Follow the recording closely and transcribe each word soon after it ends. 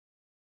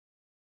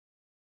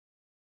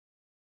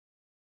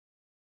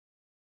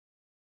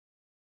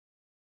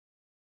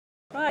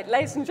Right,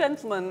 ladies and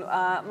gentlemen,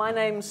 my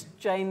name's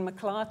Jane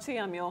McClarty.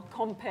 I'm your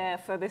compere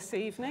for this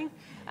evening,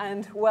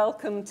 and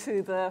welcome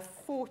to the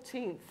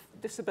 14th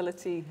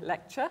Disability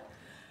Lecture.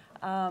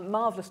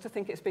 Marvellous to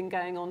think it's been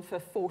going on for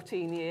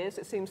 14 years.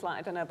 It seems like,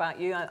 I don't know about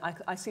you,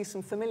 I see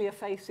some familiar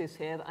faces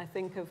here that I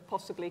think have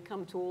possibly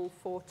come to all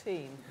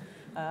 14.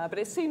 But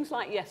it seems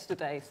like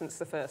yesterday since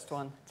the first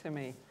one to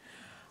me.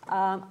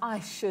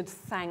 I should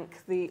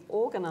thank the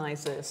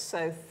organisers,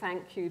 so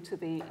thank you to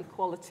the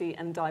Equality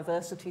and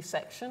Diversity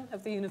section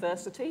of the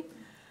university,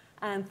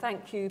 and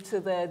thank you to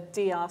the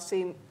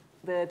DRC,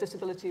 the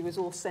Disability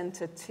Resource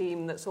Centre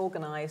team that's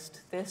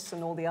organised this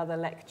and all the other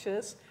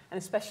lectures, and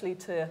especially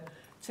to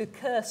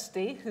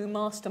Kirsty, who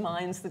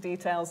masterminds the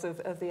details of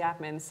the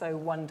admin so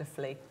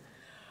wonderfully.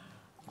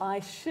 I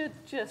should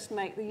just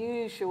make the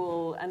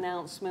usual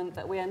announcement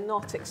that we are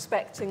not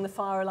expecting the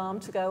fire alarm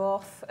to go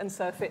off, and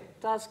so if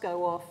it does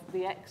go off,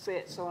 the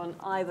exits are on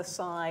either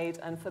side,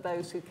 and for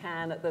those who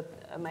can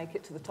make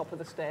it to the top of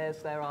the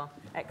stairs, there are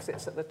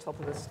exits at the top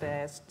of the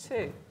stairs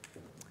too.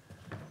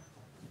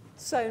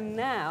 So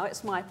now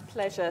it's my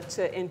pleasure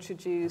to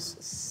introduce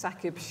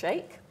Saqib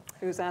Shaikh,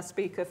 who's our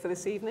speaker for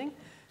this evening.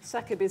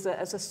 Saqib is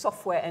a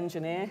software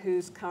engineer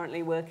who's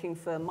currently working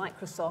for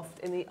Microsoft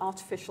in the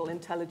Artificial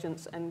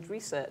Intelligence and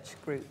Research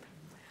Group.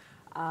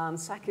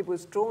 Saqib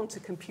was drawn to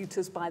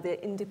computers by the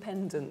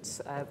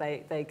independence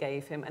they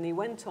gave him, and he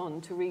went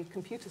on to read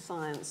computer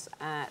science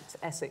at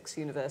Essex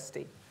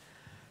University.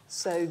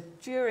 So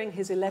during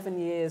his 11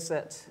 years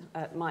at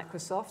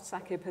Microsoft,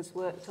 Saqib has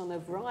worked on a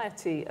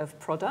variety of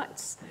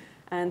products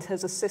and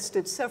has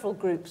assisted several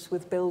groups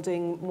with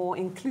building more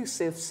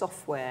inclusive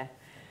software.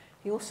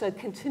 He also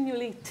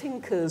continually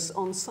tinkers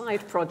on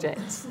side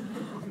projects,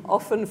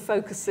 often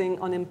focusing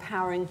on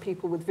empowering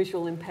people with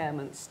visual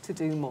impairments to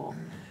do more.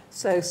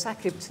 So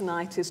Saqib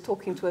tonight is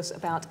talking to us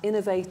about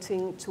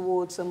innovating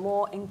towards a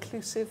more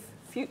inclusive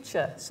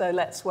future. So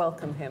let's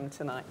welcome him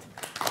tonight.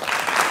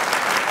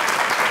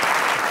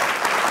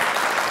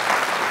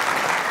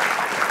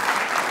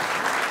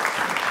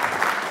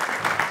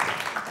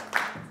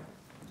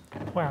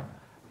 Well,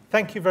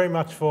 thank you very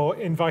much for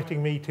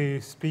inviting me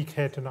to speak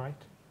here tonight.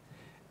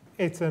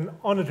 It's an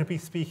honor to be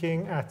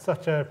speaking at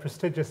such a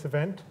prestigious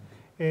event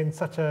in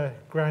such a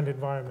grand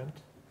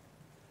environment.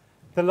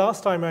 The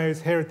last time I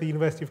was here at the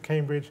University of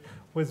Cambridge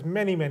was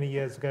many, many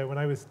years ago when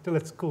I was still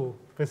at school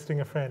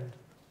visiting a friend.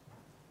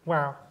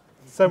 Wow,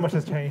 so much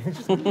has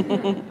changed.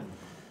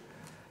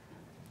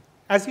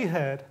 As you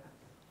heard,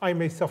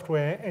 I'm a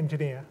software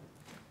engineer.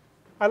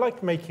 I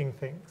like making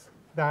things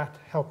that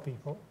help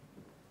people.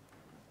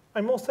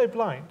 I'm also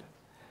blind,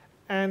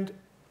 and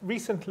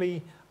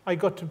recently I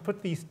got to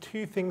put these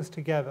two things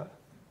together.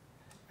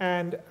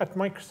 And at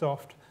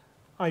Microsoft,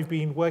 I've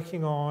been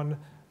working on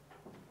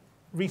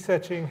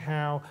researching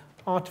how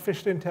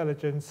artificial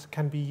intelligence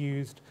can be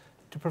used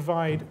to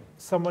provide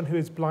someone who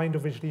is blind or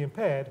visually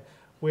impaired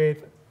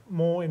with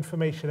more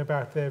information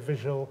about their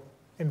visual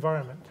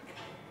environment.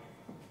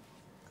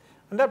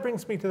 And that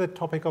brings me to the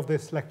topic of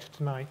this lecture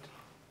tonight,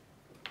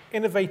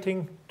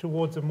 innovating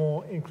towards a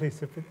more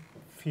inclusive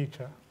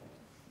future.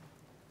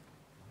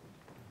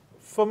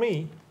 For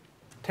me,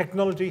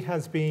 technology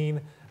has been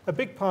a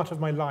big part of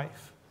my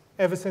life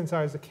ever since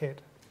I was a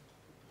kid.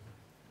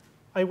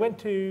 I went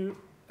to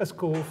a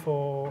school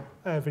for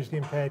visually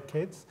impaired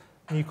kids,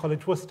 New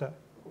College, Worcester.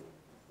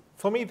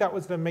 For me, that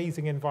was an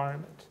amazing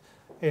environment.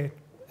 It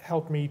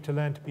helped me to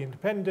learn to be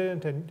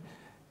independent, and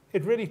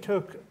it really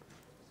took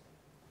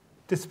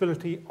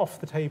disability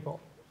off the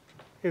table.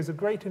 It was a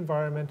great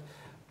environment.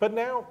 But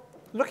now,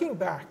 looking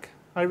back,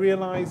 I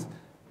realize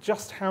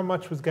just how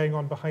much was going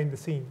on behind the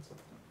scenes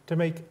to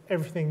make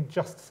everything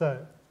just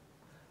so.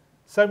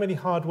 So many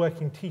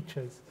hard-working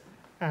teachers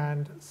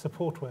and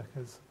support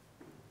workers.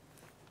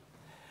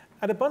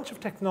 And a bunch of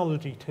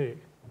technology too,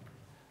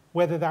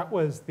 whether that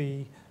was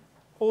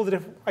all the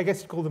different, I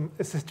guess you'd call them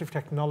assistive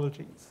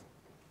technologies,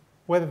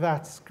 whether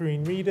that's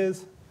screen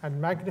readers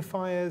and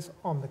magnifiers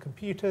on the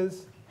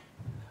computers,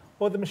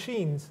 or the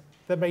machines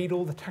that made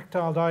all the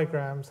tactile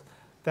diagrams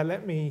that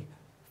let me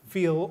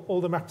feel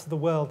all the maps of the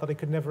world that I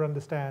could never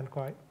understand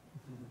quite.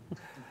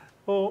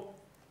 Or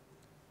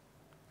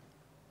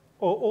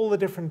all the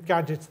different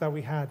gadgets that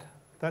we had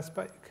that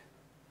spoke.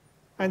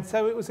 And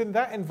so it was in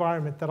that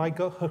environment that I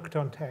got hooked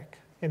on tech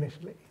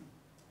initially.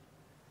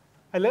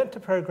 I learned to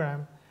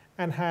program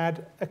and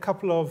had a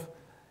couple of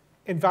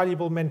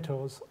invaluable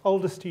mentors,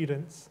 older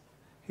students,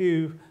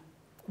 who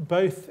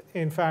both,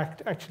 in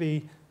fact,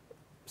 actually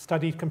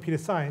studied computer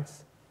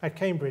science at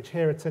Cambridge,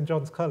 here at St.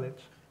 John's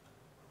College.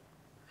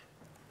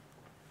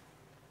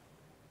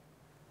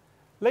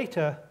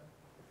 Later,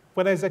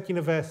 when I was at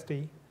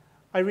university,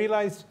 I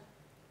realized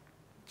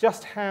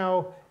just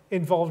how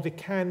involved it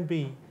can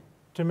be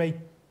to make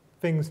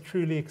things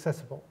truly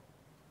accessible.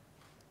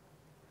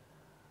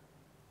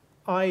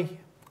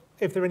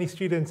 If there are any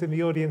students in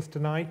the audience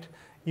tonight,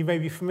 you may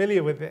be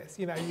familiar with this.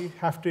 You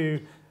have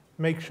to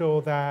make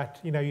sure that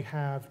you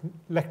have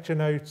lecture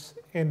notes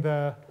in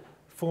the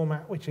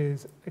format which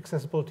is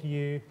accessible to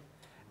you,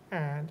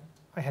 and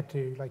I had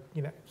to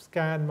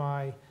scan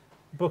my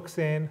books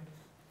in.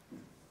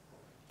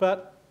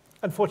 But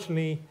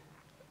unfortunately,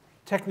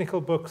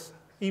 technical books,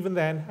 even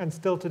then and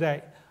still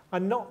today, are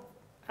not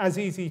as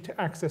easy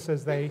to access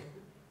as they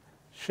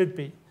should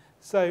be.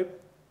 So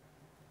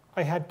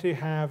I had to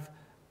have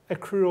a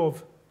crew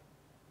of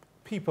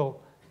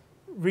people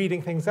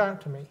reading things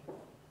out to me.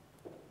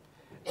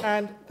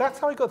 And that's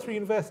how I got through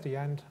university,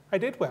 and I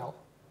did well,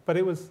 but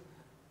it was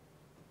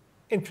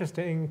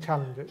interesting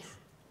challenges.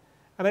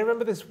 And I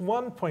remember this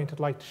one point I'd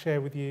like to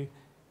share with you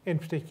in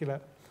particular.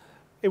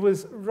 It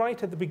was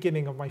right at the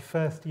beginning of my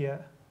first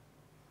year.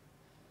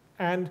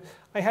 And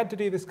I had to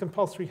do this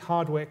compulsory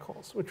hardware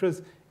course, which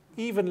was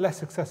even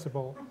less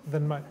accessible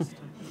than most.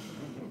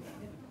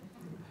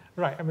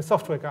 Right, I'm a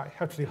software guy, I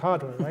have to do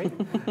hardware, right?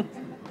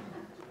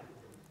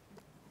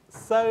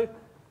 So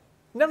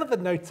none of the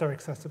notes are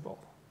accessible.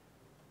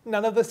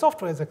 None of the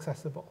software is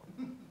accessible.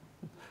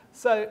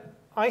 So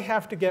I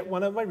have to get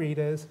one of my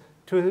readers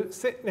to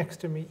sit next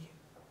to me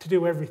to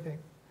do everything.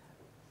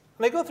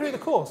 And I go through the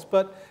course,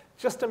 but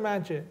just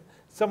imagine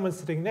someone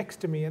sitting next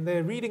to me and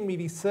they're reading me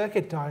these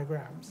circuit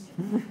diagrams.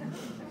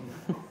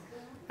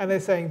 And they're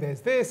saying,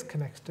 there's this,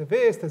 connects to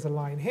this, there's a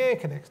line here,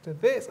 connects to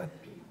this. And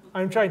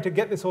I'm trying to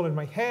get this all in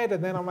my head,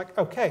 and then I'm like,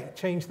 OK,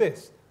 change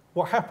this.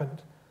 What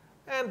happened?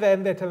 And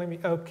then they're telling me,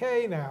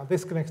 OK, now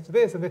this connects to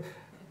this. And this.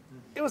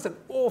 It was an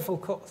awful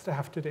course to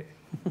have to do.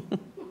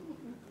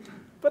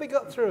 But I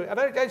got through it. And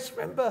I just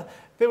remember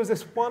there was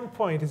this one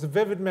point, it's a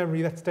vivid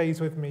memory that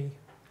stays with me.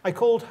 I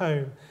called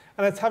home,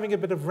 and I was having a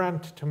bit of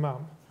rant to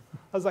Mum.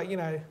 I was like,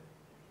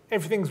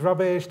 everything's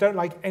rubbish, don't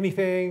like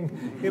anything.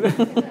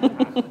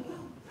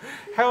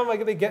 How am I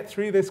going to get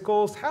through this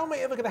course? How am I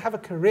ever going to have a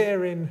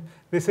career in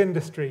this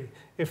industry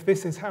if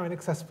this is how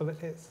inaccessible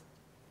it is?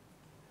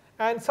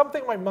 And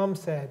something my mum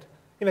said,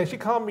 she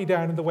calmed me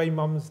down in the way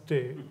mums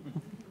do.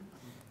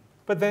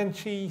 But then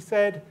she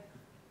said,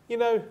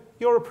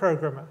 you're a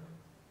programmer.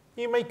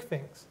 You make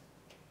things.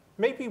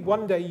 Maybe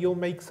one day you'll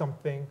make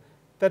something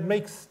that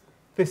makes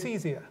this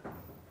easier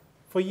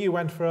for you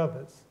and for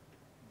others.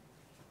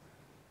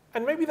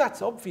 And maybe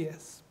that's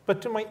obvious,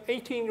 but to my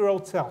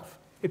 18-year-old self,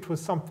 it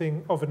was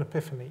something of an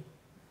epiphany.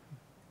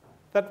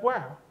 That,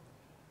 wow,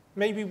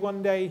 maybe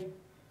one day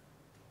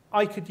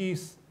I could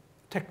use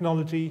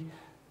technology,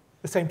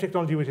 the same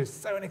technology which is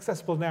so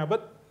inaccessible now,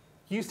 but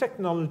use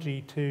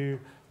technology to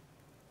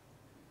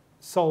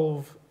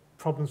solve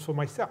problems for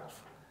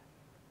myself.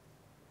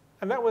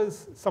 And that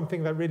was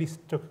something that really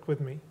stuck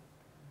with me.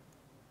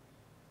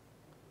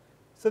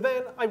 So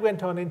then I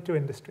went on into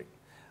industry.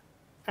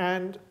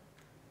 And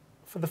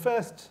for the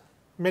first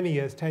many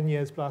years, 10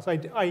 years plus,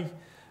 I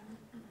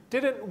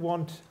didn't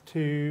want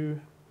to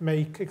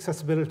make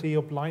accessibility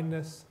or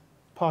blindness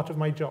part of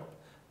my job.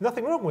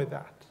 Nothing wrong with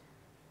that.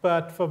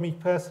 But for me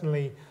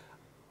personally,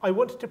 I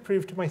wanted to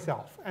prove to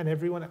myself and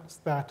everyone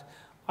else that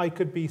I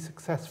could be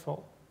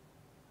successful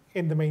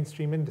in the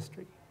mainstream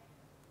industry.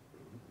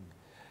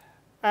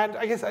 And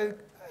I guess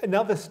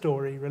another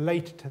story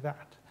related to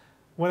that.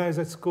 When I was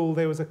at school,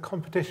 there was a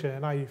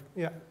competition, an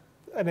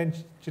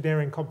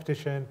engineering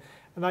competition,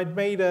 and I'd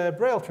made a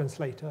Braille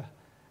translator.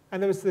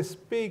 And there was this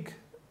big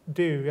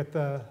do at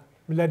the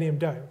Millennium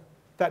Dome.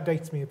 That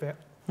dates me a bit.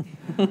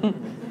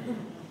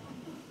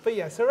 But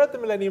yeah, so we're at the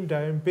Millennium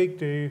Dome, big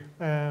do,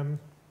 and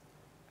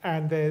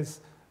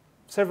there's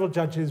several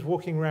judges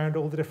walking around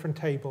all the different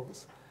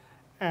tables.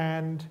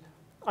 And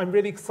I'm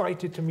really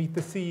excited to meet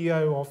the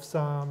CEO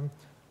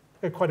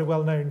of quite a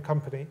well-known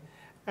company.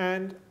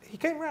 And he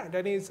came around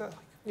and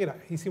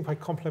he seemed quite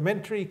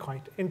complimentary,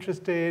 quite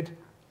interested.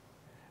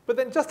 But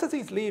then just as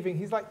he's leaving,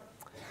 he's like,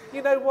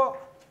 you know what?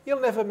 You'll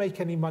never make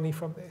any money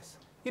from this.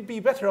 You'd be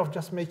better off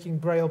just making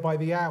Braille by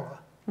the hour.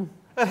 And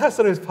that's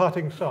sort of his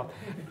parting shot.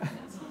 I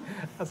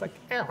was like,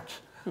 ouch.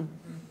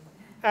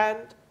 And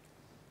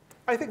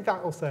I think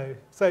that also,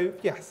 so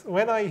yes,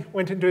 when I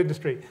went into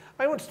industry,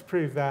 I wanted to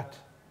prove that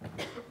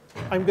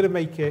I'm going to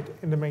make it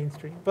in the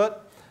mainstream.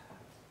 But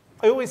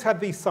I always had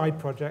these side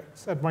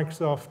projects at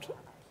Microsoft,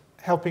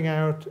 helping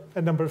out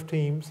a number of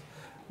teams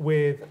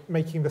with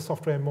making the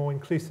software more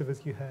inclusive,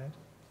 as you heard,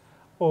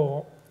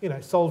 or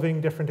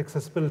solving different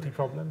accessibility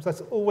problems.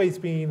 That's always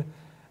been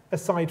a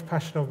side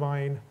passion of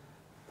mine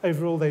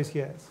over all those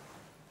years.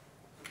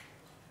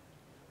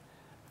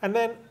 And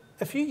then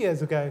a few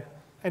years ago,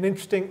 an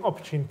interesting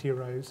opportunity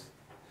arose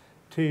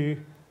to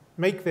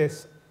make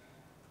this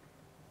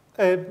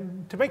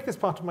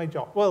part of my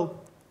job.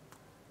 Well,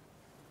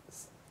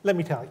 let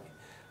me tell you.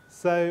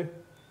 So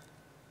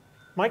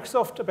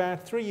Microsoft,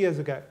 about 3 years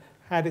ago,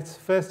 had its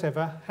first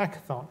ever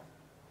hackathon.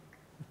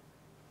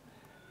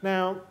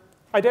 Now,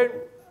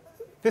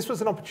 this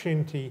was an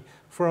opportunity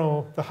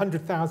for the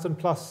 100,000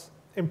 plus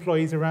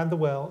employees around the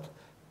world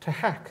to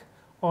hack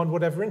on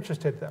whatever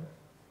interested them,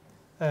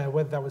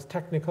 whether that was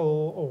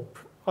technical or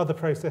other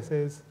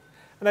processes.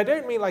 And I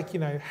don't mean like,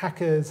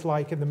 hackers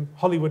like in the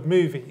Hollywood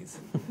movies,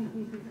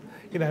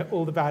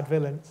 all the bad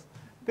villains.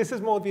 This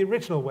is more the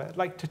original word,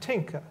 like to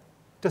tinker,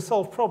 to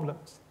solve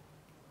problems.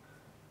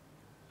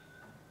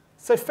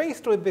 So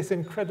faced with this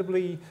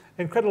incredible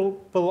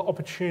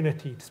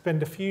opportunity to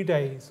spend a few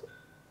days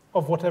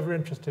of whatever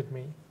interested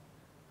me,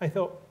 I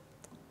thought,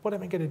 what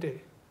am I going to do?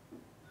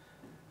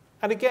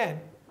 And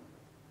again,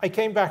 I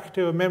came back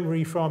to a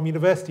memory from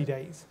university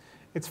days.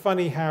 It's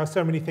funny how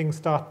so many things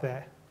start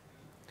there.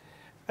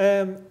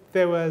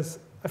 There was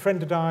a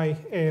friend and I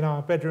in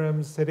our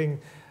bedrooms sitting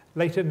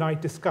late at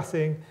night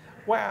discussing,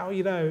 wow,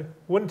 you know,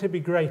 wouldn't it be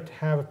great to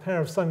have a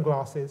pair of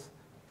sunglasses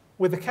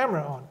with a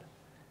camera on?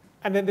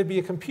 And then there'd be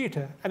a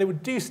computer, and it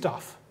would do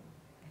stuff.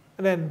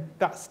 And then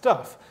that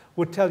stuff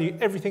would tell you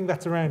everything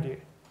that's around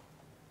you.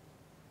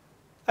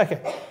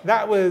 Okay,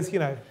 that was, you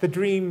know, the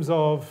dreams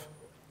of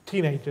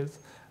teenagers.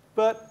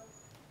 But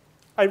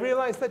I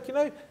realized that, you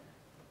know,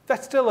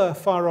 that's still a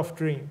far-off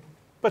dream.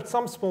 But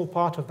some small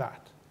part of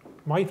that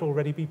might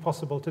already be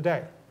possible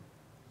today.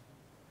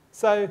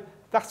 So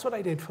that's what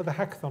I did for the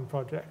hackathon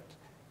project.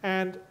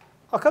 And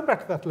I'll come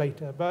back to that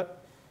later, but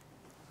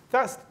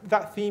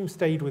that theme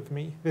stayed with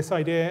me, this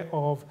idea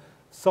of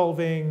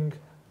solving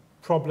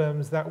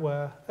problems that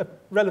were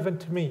relevant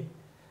to me.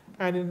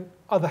 And in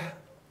other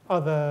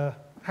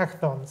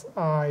hackathons,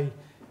 I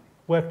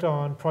worked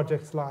on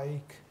projects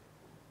like,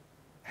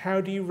 how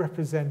do you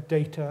represent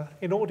data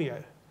in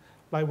audio?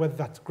 Like whether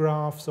that's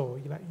graphs or,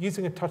 you know,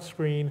 using a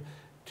touchscreen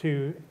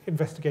to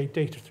investigate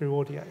data through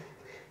audio.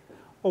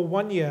 Or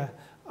one year,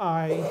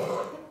 I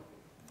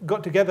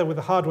got together with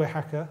a hardware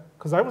hacker,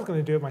 because I was going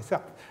to do it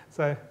myself.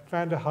 So I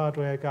found a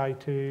hardware guy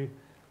to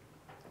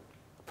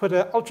put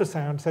an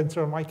ultrasound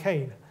sensor on my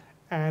cane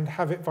and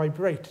have it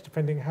vibrate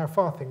depending on how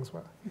far things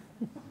were.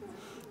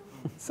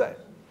 So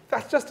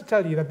that's just to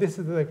tell you that this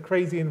is a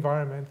crazy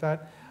environment,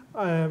 that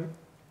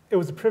it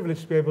was a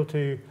privilege to be able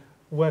to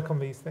work on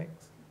these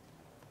things.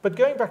 But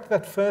going back to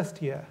that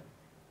first year,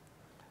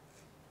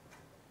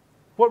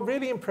 what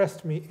really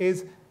impressed me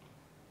is,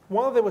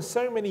 while there were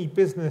so many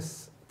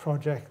business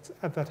projects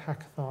at that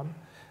hackathon,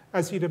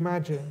 as you'd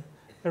imagine,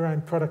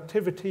 around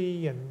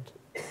productivity and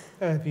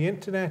the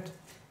internet,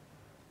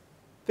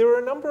 there were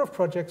a number of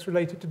projects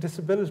related to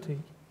disability.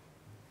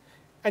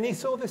 And you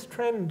saw this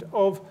trend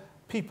of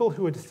people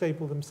who were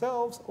disabled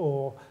themselves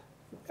or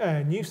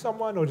knew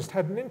someone or just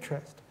had an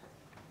interest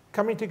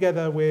coming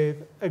together with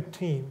a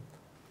team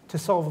to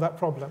solve that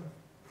problem.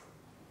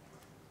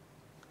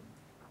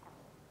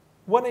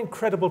 One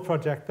incredible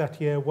project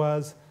that year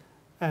was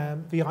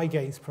the Eye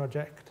Gaze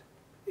project.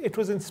 It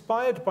was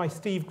inspired by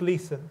Steve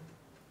Gleason,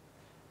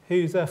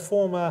 who's a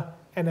former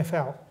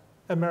NFL,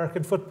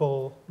 American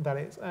football, that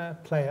is,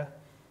 player.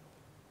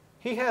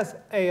 He has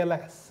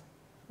ALS,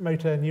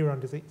 motor neuron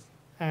disease,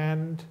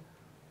 and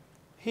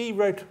he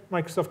wrote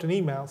Microsoft an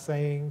email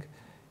saying,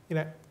 you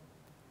know,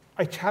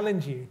 I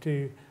challenge you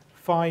to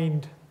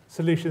find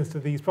solutions to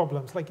these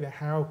problems, like, you know,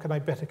 how can I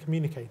better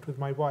communicate with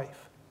my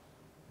wife?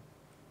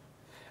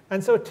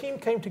 And so a team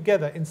came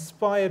together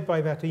inspired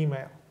by that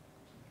email.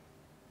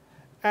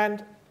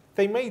 And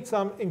they made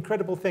some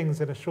incredible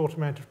things in a short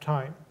amount of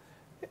time,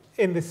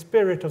 in the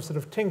spirit of sort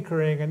of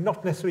tinkering and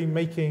not necessarily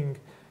making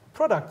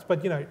products,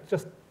 but, you know,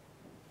 just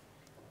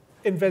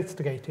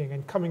investigating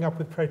and coming up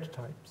with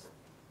prototypes.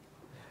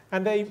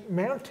 And they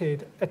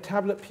mounted a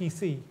tablet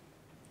PC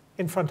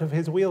in front of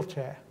his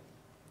wheelchair,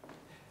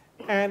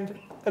 and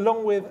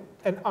along with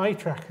an eye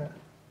tracker.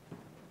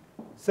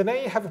 So now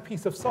you have a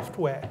piece of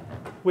software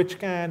which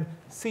can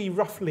see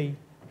roughly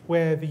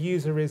where the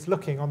user is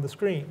looking on the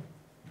screen.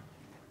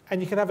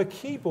 And you can have a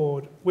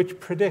keyboard which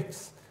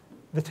predicts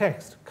the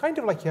text, kind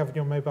of like you have in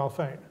your mobile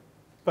phone,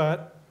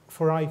 but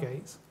for eye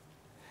gaze.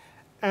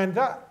 And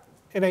that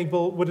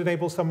would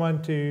enable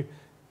someone to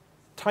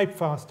type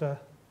faster,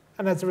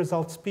 and as a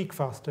result, speak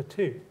faster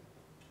too,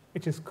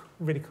 which is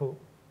really cool.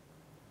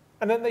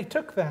 And then they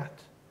took that,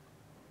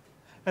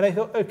 and they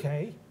thought,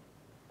 OK,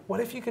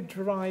 what if you could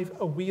drive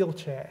a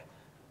wheelchair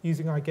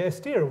using eye gaze,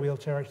 steer a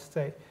wheelchair, I should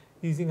say,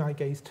 using eye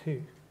gaze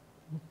too?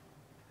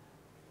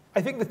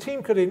 I think the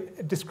team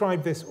could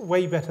describe this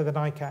way better than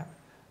I can.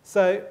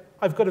 So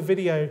I've got a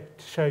video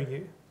to show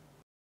you.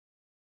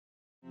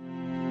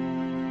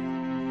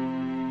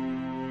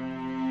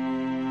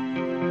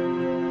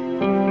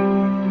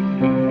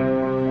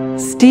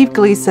 Steve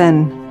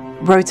Gleason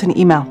wrote an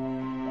email.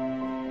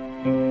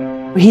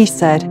 He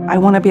said, I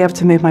want to be able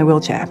to move my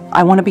wheelchair.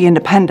 I want to be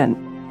independent.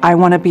 I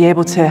want to be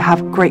able to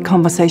have great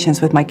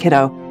conversations with my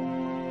kiddo.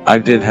 I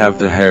did have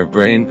the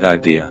harebrained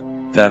idea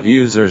that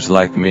users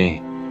like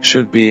me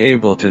should be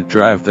able to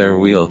drive their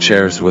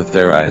wheelchairs with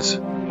their eyes.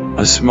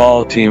 A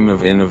small team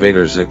of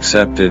innovators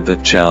accepted the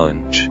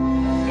challenge.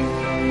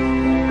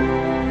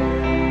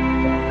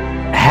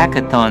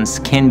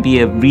 Hackathons can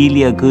be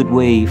really a good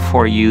way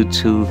for you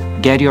to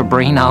get your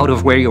brain out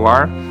of where you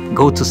are,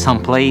 go to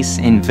some place,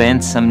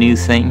 invent some new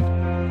thing.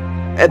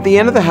 At the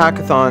end of the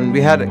hackathon,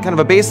 we had kind of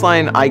a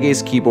baseline eye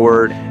gaze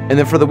keyboard, and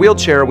then for the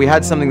wheelchair, we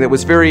had something that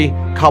was very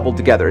cobbled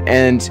together,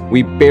 and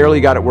we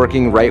barely got it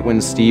working right when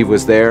Steve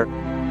was there.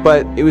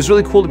 But it was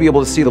really cool to be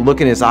able to see the look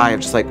in his eye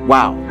of just like,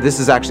 wow, this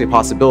is actually a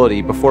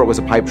possibility. Before it was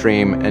a pipe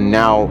dream, and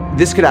now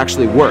this could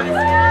actually work.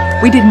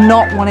 We did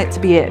not want it to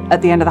be it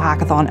at the end of the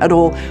hackathon at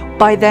all.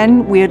 By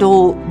then, we had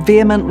all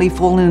vehemently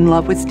fallen in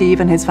love with Steve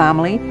and his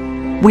family.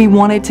 We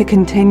wanted to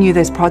continue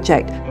this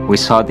project. We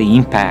saw the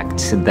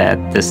impact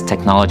that this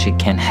technology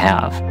can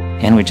have,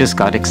 and we just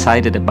got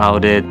excited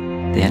about it,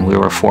 and we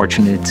were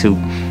fortunate to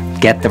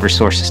get the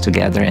resources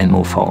together and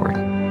move forward.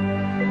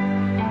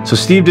 So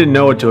Steve didn't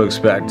know what to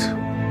expect.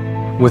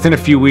 Within a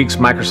few weeks,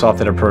 Microsoft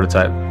had a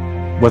prototype.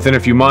 Within a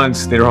few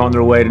months, they were on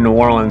their way to New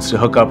Orleans to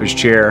hook up his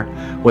chair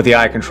with the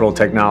eye control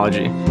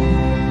technology.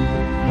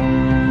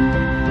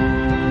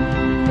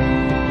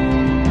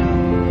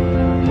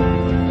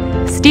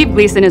 Steve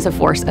Gleason is a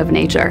force of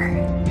nature.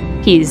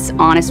 He's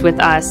honest with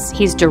us,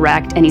 he's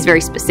direct, and he's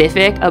very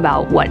specific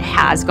about what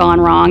has gone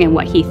wrong and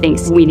what he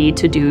thinks we need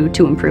to do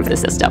to improve the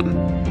system.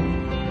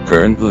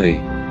 Currently,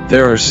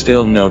 there are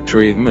still no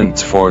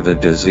treatments for the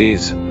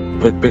disease,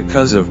 but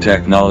because of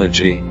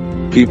technology,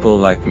 people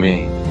like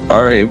me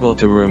are able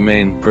to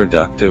remain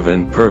productive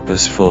and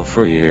purposeful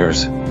for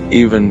years,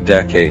 even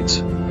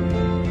decades.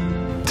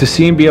 To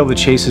see him be able to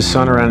chase his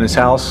son around his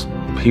house,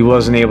 he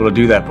wasn't able to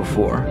do that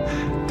before.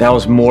 That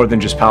was more than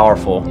just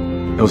powerful,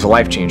 it was a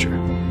life changer.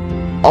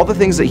 All the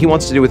things that he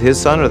wants to do with his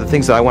son are the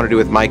things that I want to do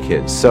with my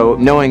kids. So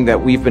knowing that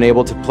we've been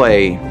able to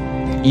play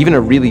even a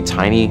really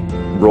tiny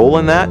role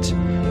in that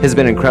has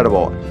been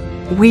incredible.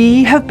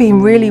 We have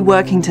been really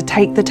working to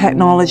take the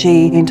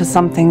technology into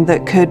something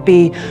that could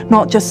be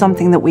not just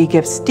something that we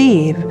give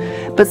Steve,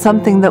 but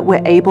something that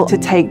we're able to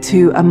take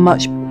to a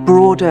much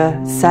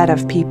broader set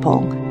of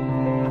people.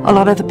 A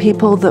lot of the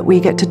people that we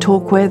get to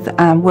talk with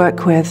and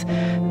work with,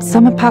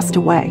 some have passed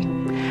away.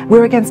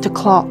 We're against a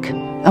clock,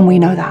 and we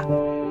know that.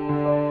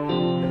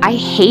 I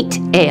hate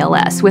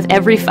ALS with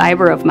every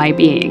fiber of my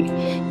being.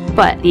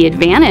 But the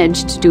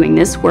advantage to doing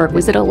this work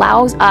was it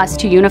allows us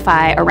to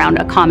unify around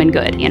a common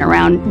good and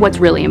around what's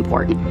really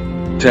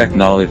important.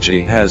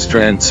 Technology has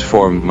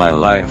transformed my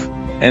life,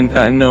 and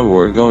I know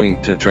we're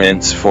going to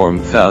transform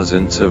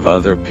thousands of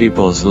other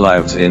people's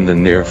lives in the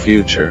near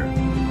future.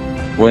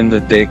 When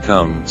the day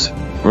comes,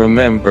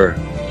 remember,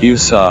 you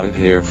saw it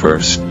here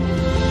first.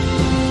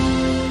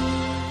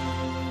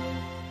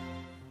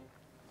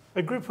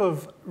 A group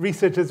of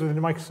researchers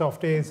within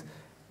Microsoft is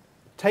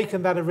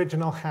taken that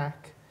original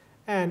hack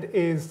and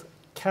is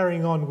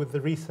carrying on with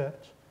the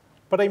research.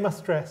 But I must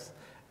stress,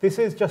 this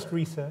is just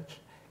research.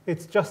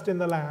 It's just in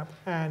the lab,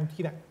 and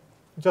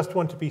just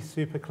want to be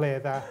super clear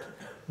that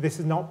this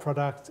is not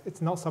product,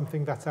 it's not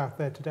something that's out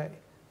there today.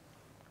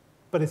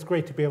 But it's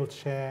great to be able to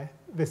share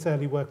this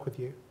early work with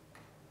you.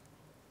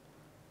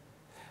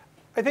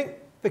 I think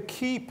the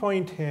key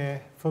point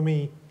here for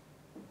me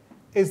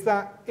is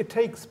that it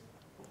takes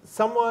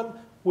someone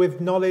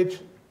with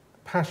knowledge,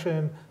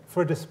 passion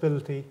for a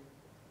disability,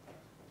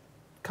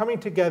 coming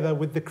together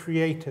with the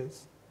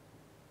creators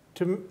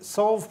to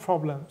solve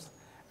problems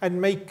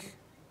and make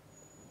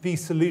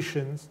these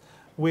solutions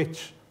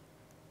which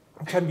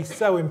can be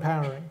so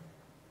empowering.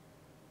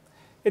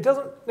 It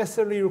doesn't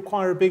necessarily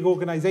require a big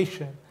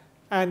organization,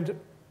 and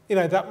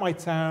that might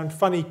sound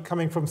funny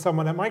coming from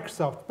someone at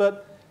Microsoft,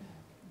 but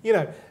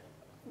to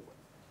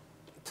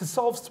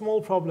solve small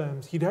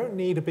problems, you don't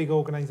need a big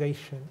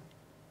organization.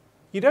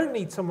 You don't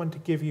need someone to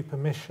give you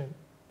permission.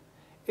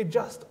 It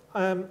just,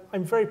 I'm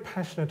very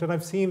passionate, and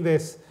I've seen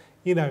this,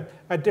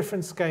 at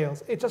different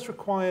scales. It just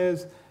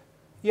requires,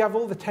 you have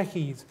all the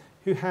techies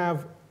who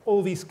have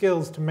all these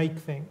skills to make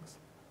things.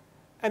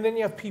 And then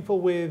you have people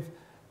with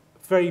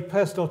very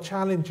personal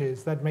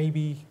challenges that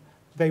maybe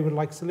they would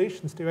like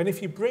solutions to. And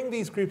if you bring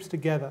these groups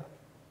together,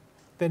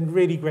 then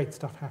really great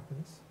stuff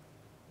happens.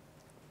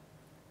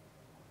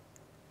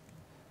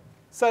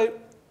 So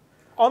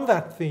on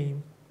that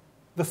theme,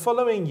 the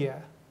following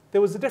year,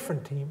 there was a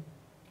different team.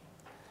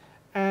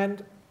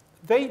 And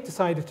they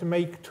decided to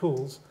make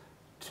tools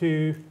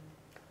to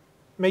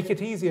make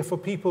it easier for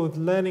people with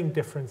learning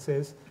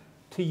differences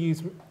to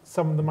use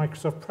some of the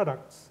Microsoft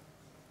products.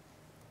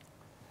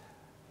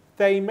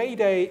 They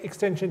made an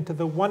extension to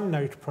the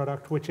OneNote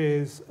product, which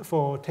is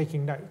for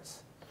taking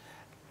notes.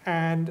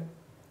 And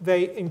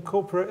they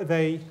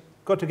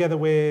got together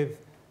with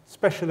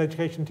special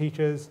education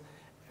teachers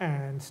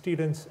and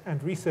students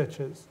and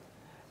researchers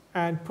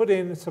and put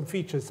in some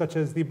features such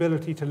as the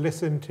ability to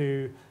listen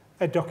to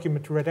a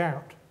document read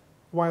out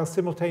while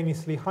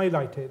simultaneously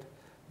highlighted,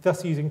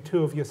 thus using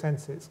 2 of your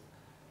senses.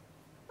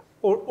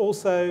 Or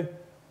also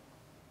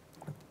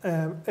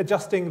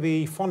adjusting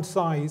the font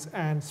size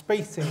and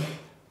spacing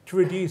to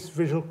reduce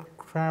visual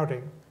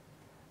crowding,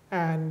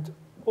 and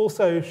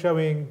also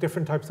showing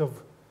different types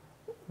of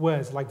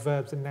words like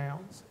verbs and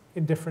nouns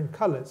in different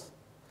colors.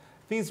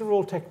 These are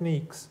all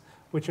techniques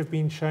which have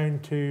been shown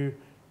to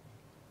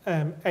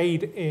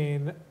aid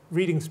in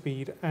reading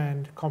speed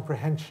and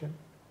comprehension.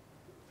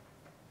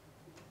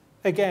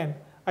 Again,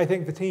 I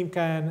think the team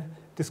can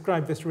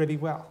describe this really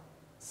well.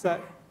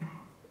 So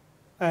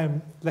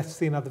let's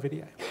see another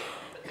video.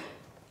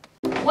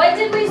 What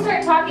did we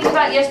start talking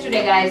about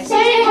yesterday, guys?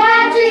 St.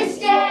 Patrick's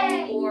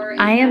Day!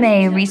 I am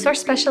a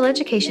resource special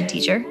education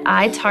teacher.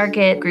 I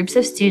target groups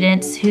of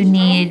students who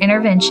need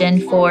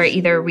intervention for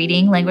either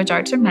reading, language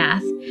arts, or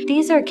math.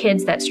 These are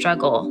kids that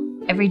struggle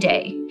every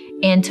day.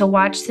 And to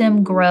watch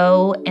them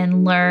grow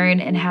and learn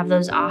and have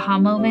those aha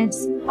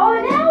moments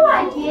Now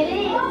I get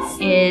it.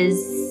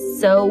 is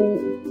so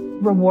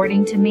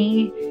rewarding to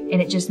me,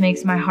 and it just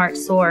makes my heart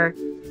soar.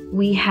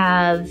 We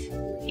have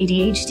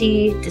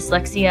ADHD,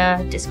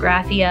 dyslexia,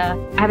 dysgraphia.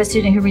 I have a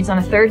student who reads on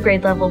a 3rd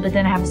grade level, but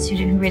then I have a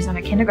student who reads on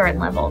a kindergarten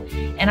level,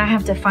 and I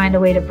have to find a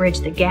way to bridge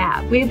the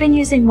gap. We've been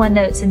using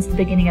OneNote since the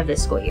beginning of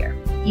this school year.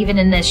 Even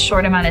in this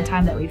short amount of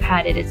time that we've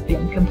had it, it's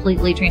been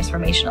completely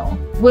transformational.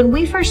 When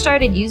we first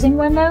started using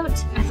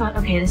OneNote, I thought,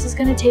 okay, this is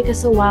gonna take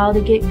us a while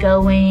to get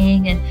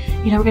going, and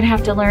we're gonna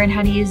have to learn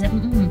how to use it.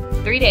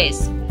 3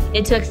 days.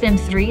 It took them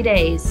 3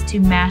 days to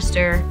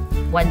master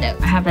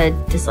OneNote. I have a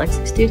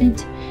dyslexic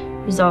student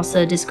who's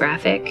also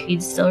dysgraphic. He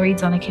still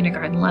reads on a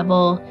kindergarten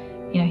level.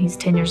 He's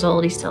 10 years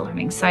old, he's still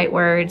learning sight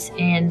words,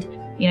 and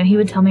he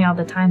would tell me all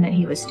the time that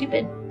he was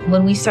stupid.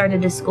 When we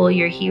started this school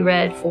year, he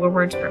read 4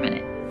 words per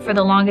minute. For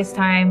the longest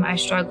time, I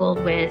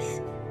struggled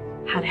with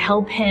how to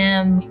help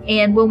him.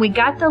 And when we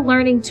got the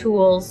learning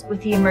tools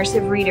with the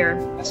immersive reader,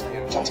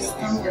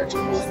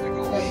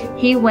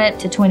 he went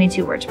to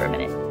 22 words per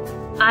minute.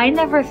 I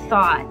never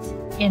thought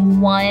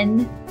in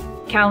one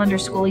calendar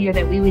school year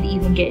that we would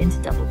even get into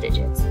double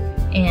digits.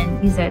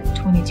 And he's at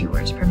 22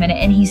 words per minute,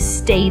 and he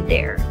stayed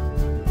there.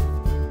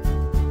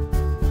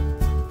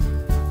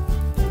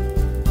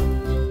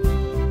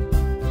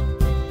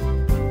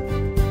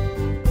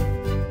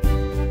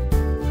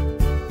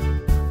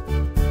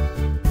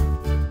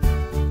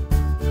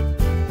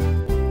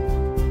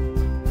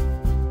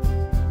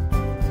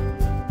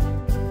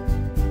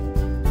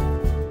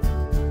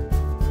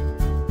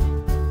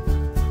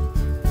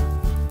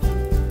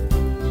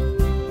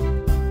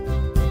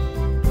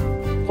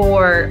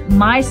 For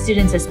my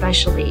students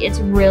especially, it's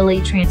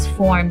really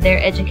transformed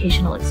their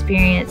educational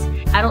experience.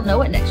 I don't know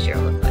what next year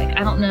will look like.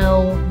 I don't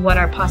know what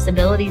our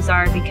possibilities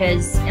are,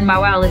 because in my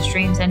wildest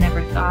dreams, I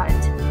never thought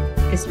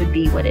this would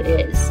be what it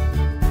is.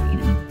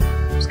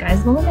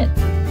 Sky's the limit.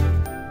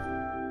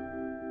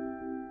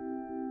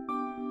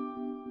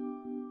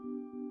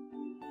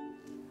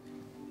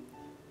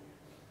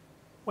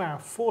 Wow,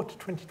 4 to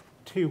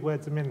 22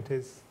 words a minute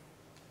is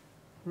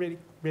really,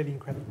 really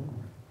incredible.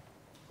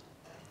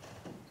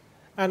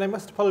 And I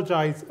must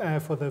apologize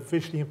for the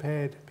visually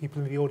impaired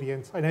people in the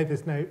audience. I know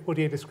there's no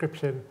audio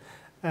description,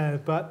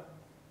 but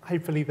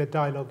hopefully the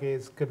dialogue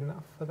is good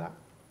enough for that.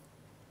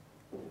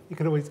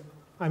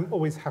 I'm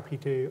always happy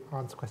to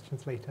answer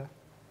questions later.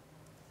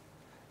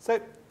 So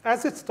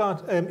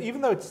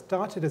even though it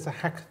started as a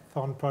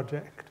hackathon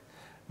project,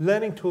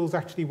 learning tools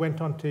actually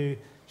went on to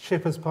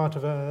ship as part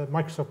of a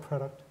Microsoft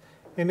product,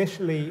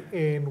 initially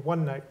in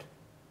OneNote,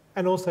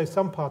 and also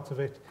some parts of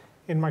it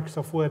in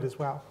Microsoft Word as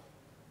well.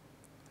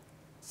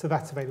 So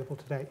that's available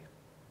today.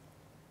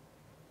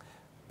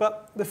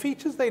 But the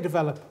features they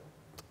developed,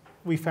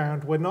 we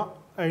found, were not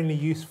only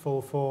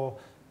useful for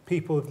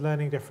people with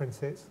learning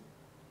differences.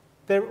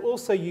 They're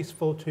also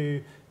useful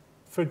to,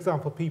 for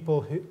example,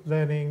 people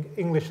learning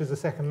English as a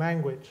second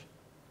language.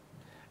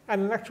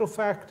 And in actual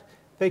fact,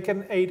 they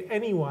can aid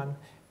anyone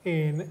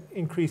in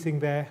increasing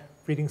their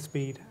reading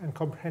speed and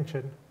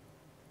comprehension.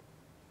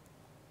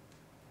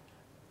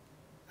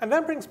 And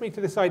that brings me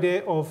to this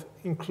idea of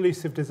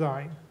inclusive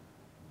design.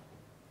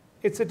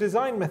 It's a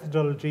design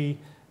methodology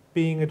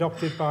being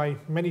adopted by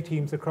many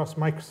teams across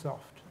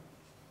Microsoft.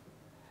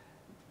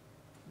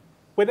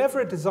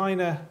 Whenever a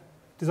designer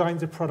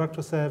designs a product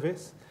or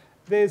service,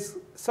 there's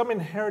some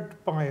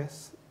inherent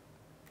bias.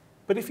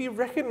 But if you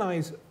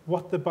recognize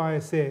what the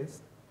bias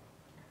is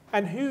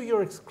and who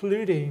you're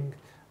excluding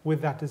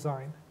with that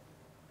design,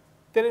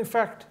 then in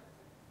fact,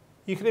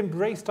 you can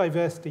embrace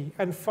diversity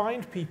and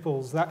find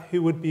people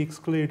who would be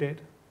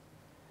excluded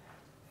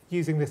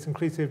using this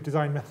inclusive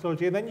design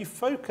methodology, and then you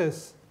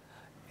focus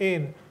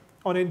in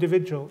on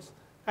individuals.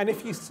 And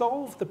if you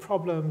solve the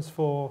problems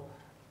for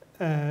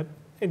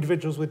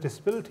individuals with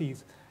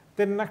disabilities,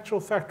 then in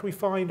actual fact, we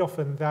find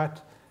often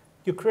that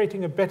you're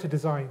creating a better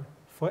design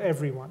for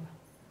everyone.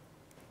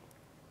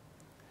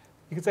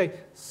 You could say,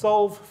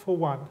 solve for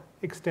one,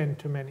 extend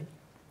to many.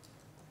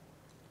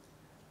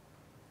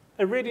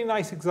 A really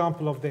nice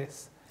example of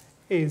this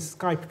is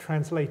Skype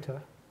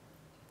Translator.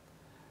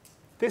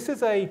 This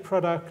is a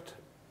product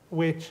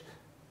which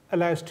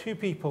allows 2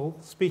 people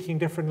speaking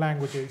different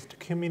languages to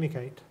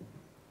communicate.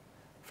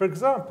 For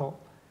example,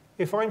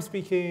 if I'm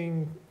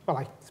speaking, well,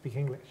 I speak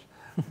English,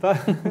 but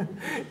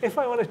if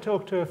I want to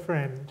talk to a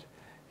friend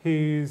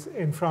who's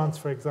in France,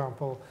 for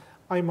example,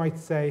 I might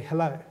say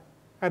hello,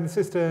 and the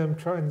system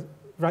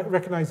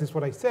recognizes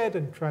what I said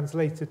and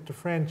translates it to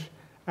French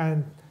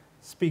and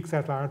speaks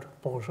out loud,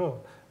 bonjour,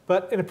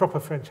 but in a proper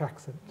French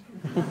accent.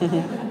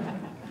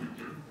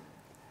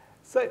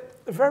 So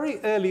very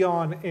early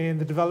on in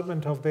the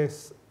development of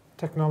this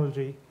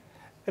technology,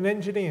 an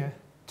engineer,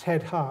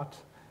 Ted Hart,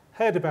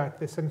 heard about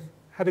this and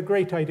had a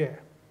great idea.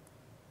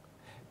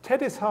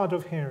 Ted is hard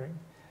of hearing,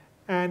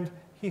 and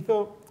he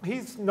thought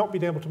he's not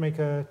been able to make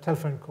a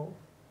telephone call.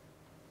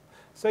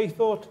 So he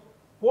thought,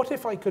 what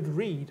if I could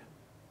read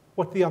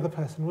what the other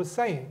person was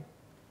saying?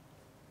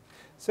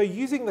 So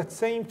using that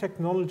same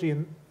technology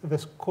in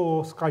this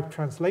core Skype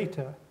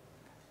translator,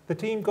 the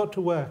team got to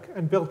work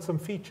and built some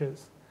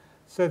features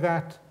so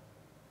that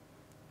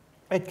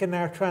it can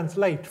now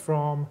translate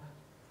from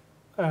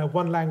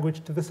one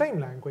language to the same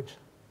language,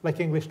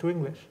 like English to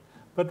English.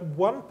 But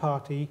one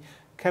party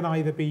can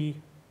either be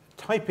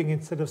typing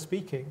instead of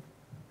speaking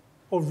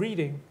or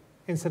reading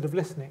instead of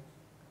listening,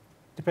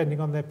 depending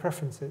on their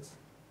preferences.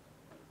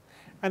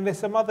 And there's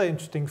some other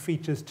interesting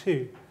features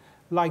too,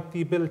 like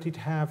the ability to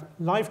have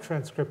live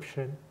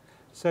transcription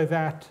so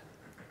that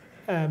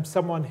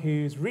someone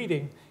who's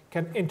reading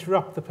can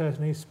interrupt the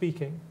person who's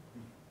speaking.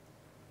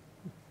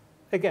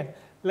 Again,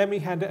 let me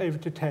hand it over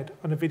to Ted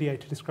on a video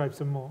to describe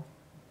some more.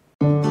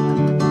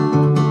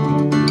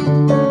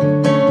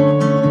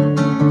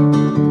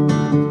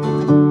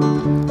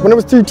 When I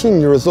was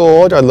 13 years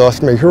old, I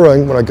lost my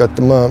hearing when I got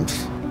the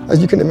mumps. As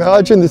you can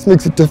imagine, this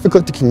makes it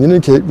difficult to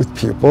communicate with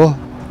people.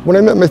 When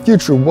I met my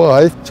future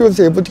wife, she was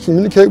able to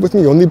communicate with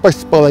me only by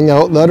spelling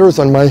out letters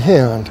on my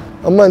hand.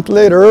 A month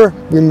later,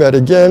 we met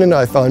again and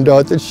I found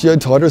out that she had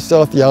taught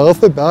herself the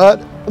alphabet.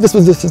 This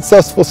was a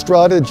successful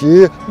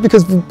strategy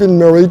because we've been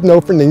married now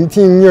for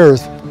 19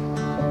 years.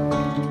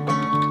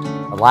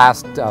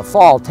 Last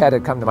fall, Ted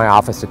had come to my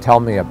office to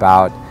tell me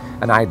about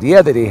an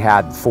idea that he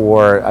had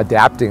for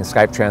adapting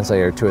Skype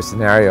Translator to a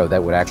scenario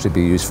that would actually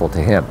be useful to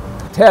him.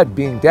 Ted,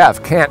 being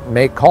deaf, can't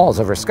make calls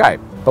over Skype.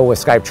 But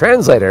with Skype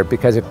Translator,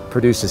 because it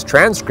produces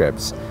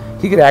transcripts,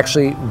 he could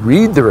actually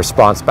read the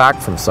response back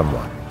from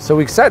someone. So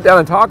we sat down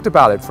and talked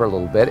about it for a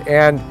little bit,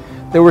 and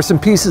there were some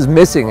pieces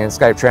missing in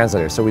Skype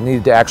Translator, so we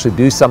needed to actually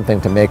do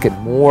something to make it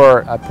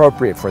more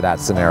appropriate for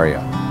that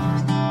scenario.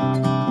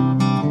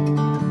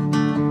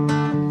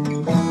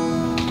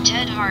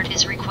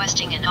 Is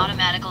requesting an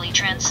automatically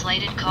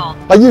translated call.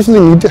 I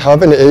usually need to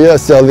have an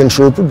ASL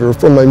interpreter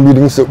for my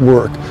meetings at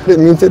work. It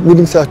means that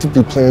meetings have to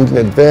be planned in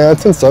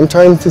advance, and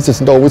sometimes this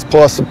isn't always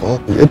possible.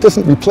 It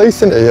doesn't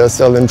replace an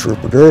ASL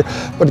interpreter,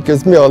 but it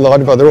gives me a lot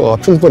of other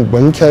options when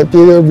one can't be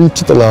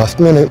reached at the last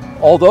minute.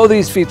 Although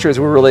these features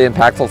were really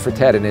impactful for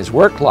Ted in his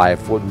work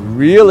life, what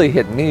really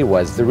hit me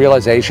was the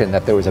realization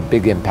that there was a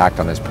big impact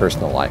on his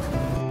personal life.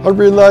 I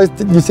realized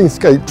that using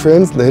Skype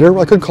Translator,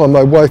 I could call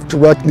my wife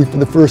directly for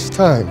the first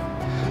time.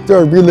 There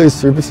are relay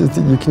services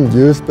that you can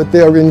use, but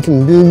they are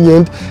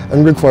inconvenient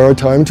and require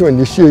time to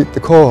initiate the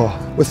call.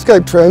 With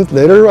Skype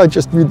Translator, I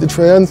just read the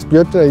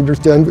transcript and I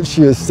understand what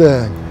she is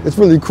saying. It's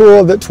really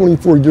cool that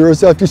 24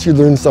 years after she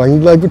learned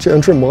sign language to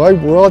enter my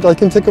world, I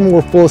can take a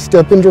more full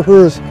step into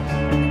hers.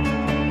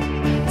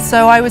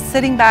 So I was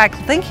sitting back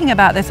thinking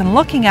about this and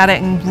looking at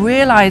it and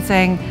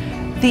realizing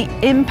the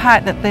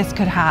impact that this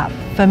could have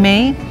for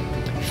me,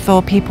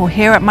 for people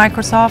here at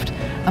Microsoft,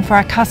 and for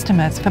our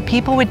customers, for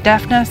people with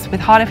deafness,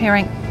 with hard of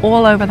hearing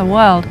all over the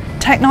world.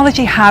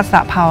 Technology has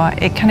that power.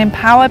 It can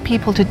empower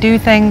people to do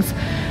things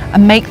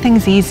and make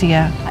things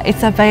easier.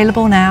 It's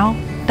available now.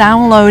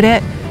 Download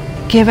it,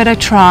 give it a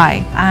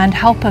try, and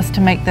help us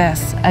to make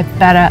this a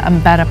better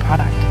and better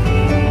product.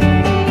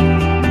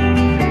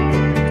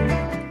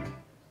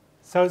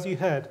 So as you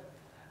heard,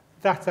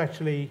 that's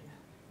actually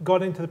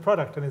got into the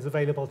product and is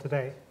available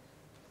today.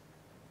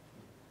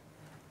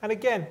 And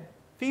again,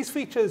 these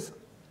features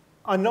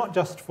are not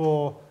just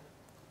for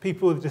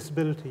people with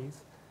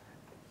disabilities.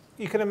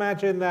 You can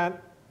imagine that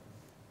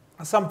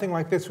something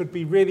like this would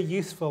be really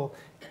useful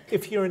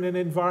if you're in an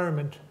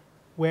environment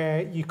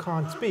where you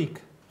can't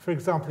speak. For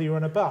example, you're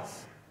on a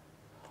bus,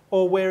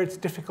 or where it's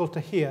difficult to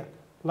hear,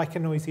 like a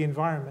noisy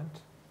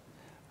environment.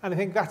 And I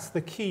think that's the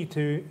key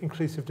to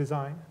inclusive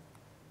design.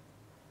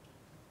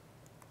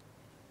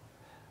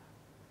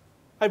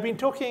 I've been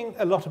talking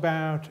a lot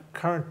about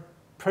current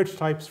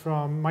prototypes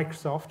from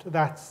Microsoft.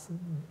 That's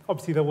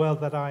obviously the world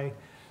that I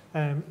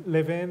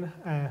live in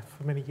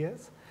for many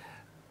years.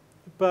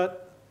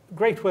 But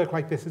great work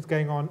like this is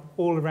going on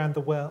all around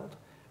the world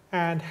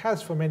and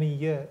has for many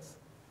years.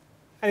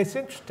 And it's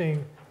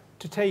interesting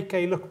to take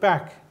a look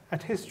back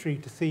at history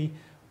to see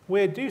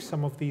where do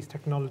some of these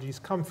technologies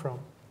come from.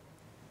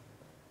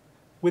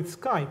 With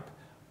Skype,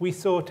 we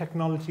saw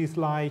technologies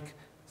like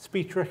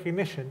speech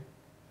recognition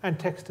and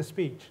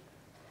text-to-speech.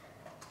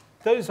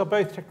 Those are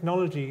both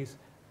technologies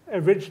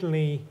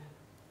originally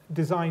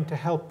designed to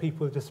help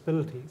people with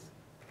disabilities,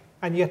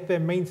 and yet they're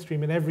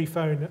mainstream in every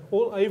phone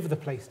all over the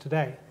place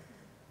today.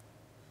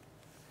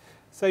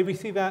 So we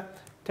see that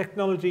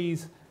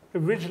technologies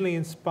originally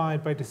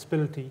inspired by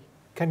disability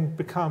can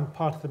become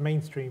part of the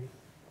mainstream.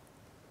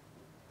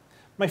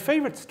 My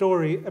favorite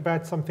story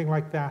about something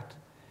like that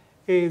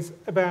is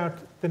about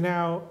the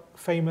now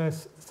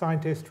famous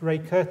scientist Ray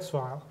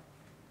Kurzweil.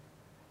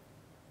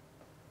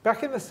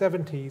 Back in the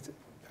 70s,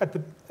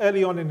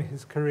 early on in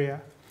his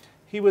career,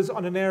 he was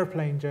on an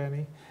airplane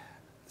journey,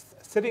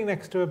 sitting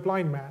next to a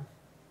blind man.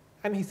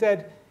 And he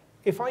said,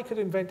 if I could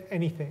invent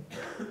anything,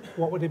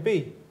 what would it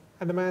be?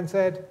 And the man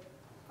said,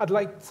 I'd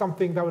like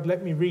something that would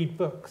let me read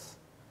books.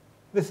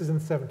 This is in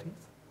the 70s.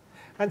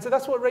 And so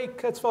that's what Ray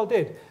Kurzweil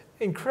did.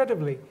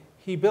 Incredibly,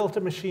 he built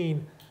a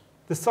machine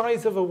the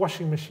size of a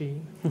washing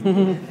machine,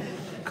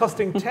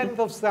 costing tens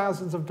of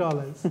thousands of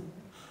dollars.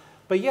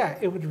 but yeah,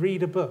 it would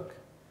read a book.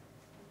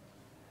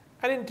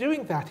 And in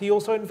doing that, he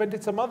also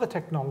invented some other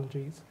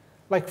technologies,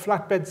 like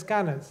flatbed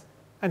scanners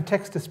and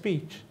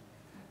text-to-speech.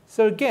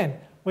 So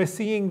again, we're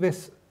seeing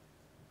this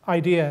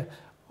idea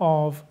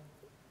of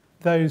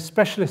those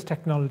specialist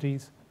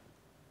technologies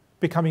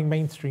becoming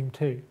mainstream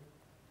too.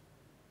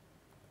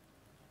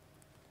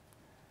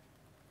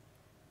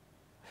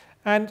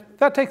 And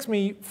that takes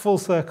me full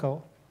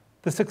circle.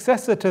 The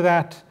successor to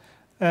that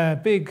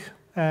big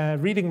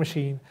reading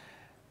machine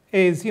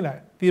is,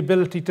 the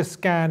ability to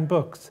scan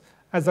books,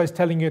 as I was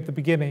telling you at the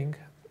beginning,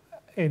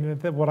 in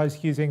what I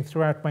was using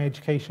throughout my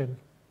education.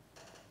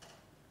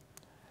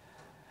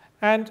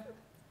 And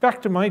back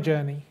to my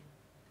journey.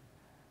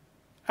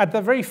 At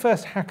the very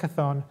first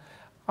hackathon,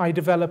 I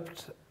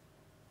developed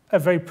a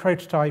very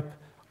prototype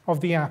of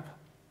the app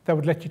that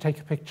would let you take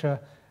a picture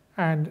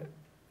and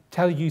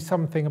tell you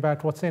something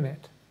about what's in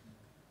it.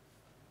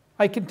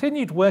 I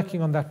continued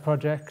working on that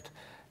project,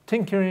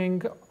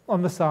 tinkering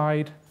on the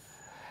side,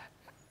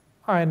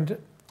 and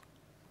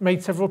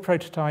made several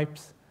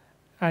prototypes,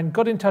 and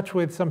got in touch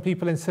with some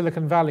people in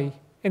Silicon Valley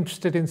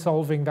interested in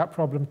solving that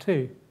problem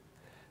too.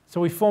 So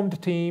we formed a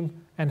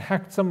team and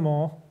hacked some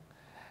more,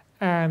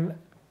 and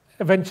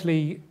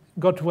eventually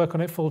got to work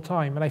on it full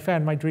time, and I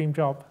found my dream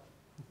job.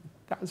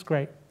 That was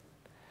great.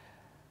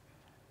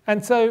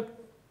 And so,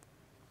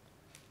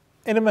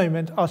 in a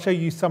moment, I'll show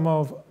you some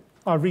of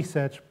our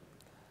research.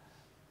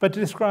 But to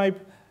describe,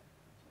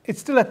 it's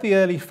still at the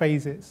early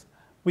phases.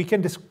 We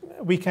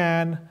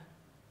can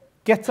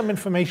get some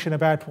information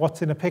about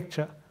what's in a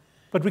picture,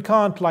 but we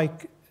can't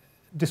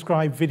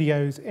describe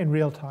videos in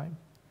real time.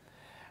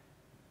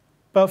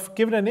 But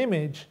given an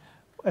image,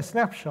 a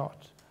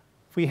snapshot,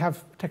 we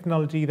have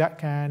technology that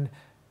can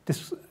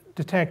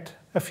detect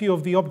a few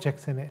of the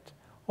objects in it,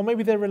 or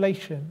maybe their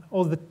relation,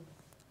 or the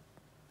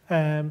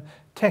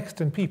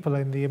text and people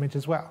in the image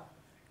as well.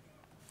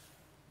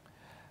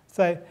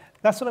 So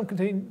that's what I'm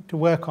continuing to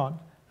work on.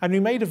 And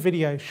we made a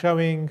video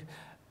showing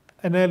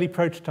an early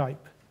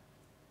prototype,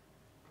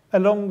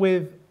 along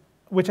with,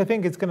 which I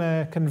think is going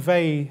to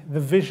convey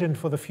the vision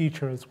for the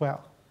future as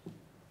well.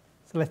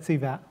 So let's see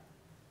that.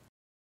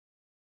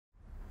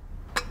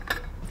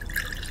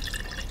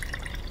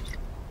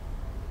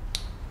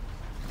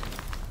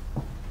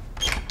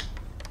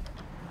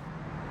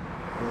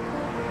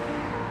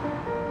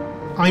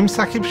 I'm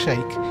Saqib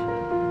Shaikh.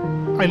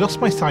 I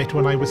lost my sight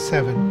when I was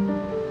 7,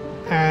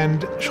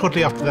 and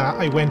shortly after that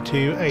I went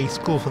to a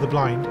school for the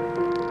blind,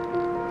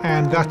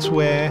 and that's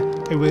where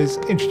I was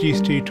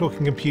introduced to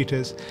talking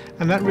computers,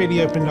 and that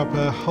really opened up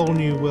a whole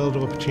new world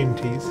of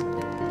opportunities.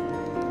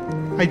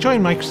 I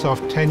joined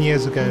Microsoft 10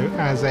 years ago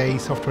as a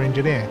software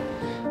engineer.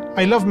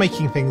 I love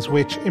making things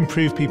which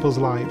improve people's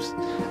lives.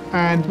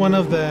 And one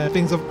of the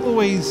things I've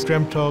always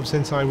dreamt of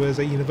since I was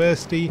at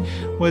university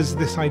was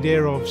this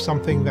idea of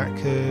something that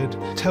could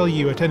tell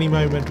you at any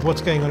moment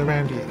what's going on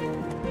around you.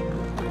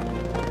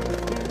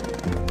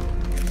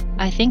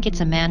 I think it's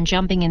a man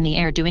jumping in the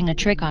air doing a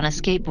trick on a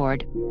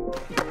skateboard.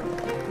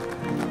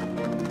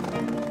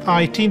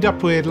 I teamed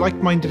up with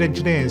like-minded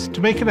engineers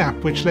to make an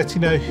app which lets you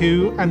know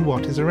who and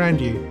what is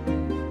around you.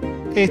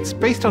 It's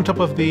based on top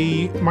of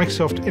the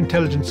Microsoft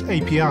Intelligence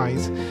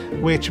APIs,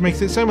 which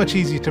makes it so much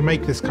easier to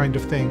make this kind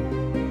of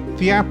thing.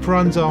 The app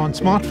runs on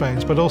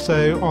smartphones, but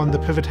also on the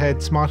Pivot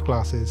Head smart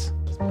glasses.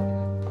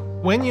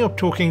 When you're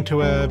talking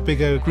to a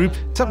bigger group,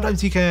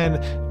 sometimes you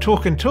can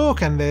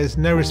talk and there's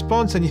no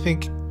response, and you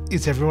think,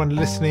 is everyone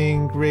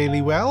listening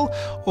really well,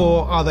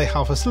 or are they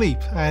half asleep?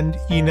 And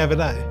you never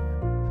know.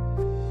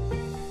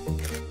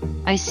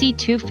 I see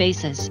two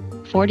faces,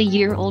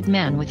 40-year-old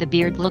man with a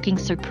beard looking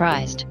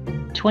surprised,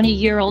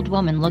 20-year-old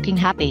woman looking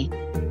happy.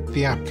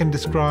 The app can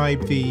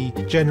describe the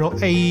general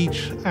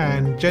age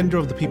and gender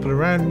of the people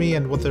around me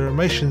and what their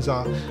emotions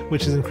are,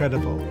 which is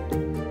incredible.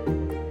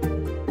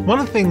 One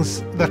of the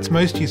things that's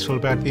most useful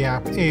about the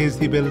app is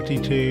the ability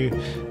to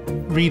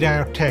read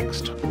out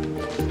text.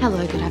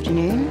 Hello, good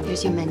afternoon.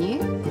 Here's your menu.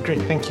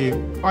 Great, thank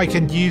you. I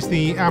can use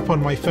the app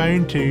on my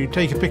phone to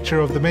take a picture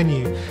of the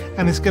menu,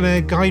 and it's going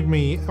to guide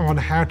me on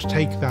how to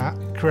take that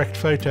correct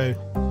photo.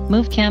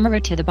 Move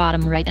camera to the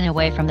bottom right and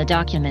away from the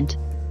document.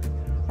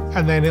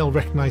 And then it'll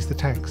recognize the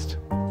text.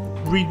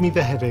 Read me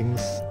the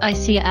headings. I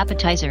see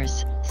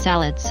appetizers,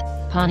 salads,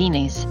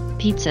 paninis,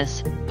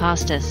 pizzas,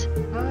 pastas.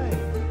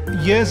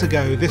 Years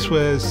ago, this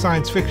was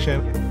science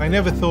fiction. I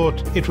never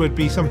thought it would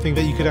be something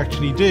that you could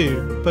actually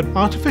do. But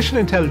artificial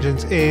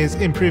intelligence is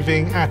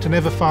improving at an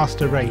ever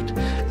faster rate.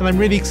 And I'm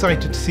really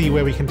excited to see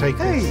where we can take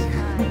this.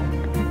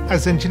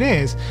 As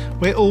engineers,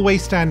 we're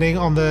always standing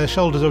on the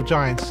shoulders of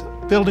giants,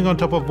 building on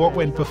top of what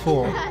went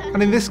before.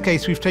 And in this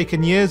case, we've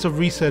taken years of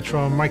research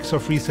from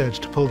Microsoft Research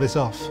to pull this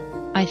off.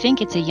 I think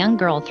it's a young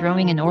girl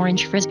throwing an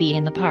orange frisbee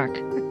in the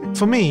park.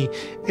 For me,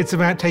 it's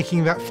about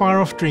taking that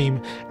far-off dream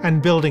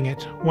and building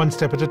it one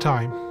step at a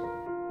time.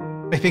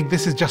 I think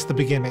this is just the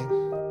beginning.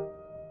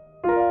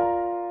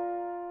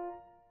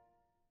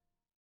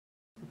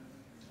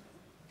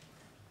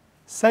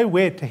 So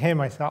weird to hear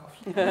myself.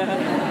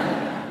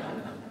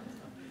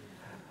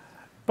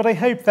 But but I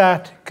hope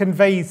that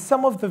conveys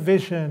some of the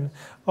vision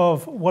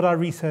of what our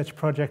research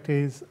project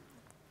is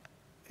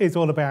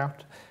all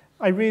about.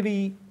 I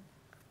really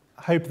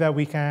hope that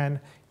we can,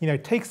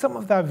 take some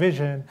of that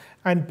vision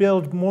and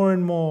build more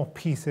and more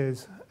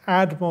pieces,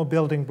 add more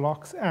building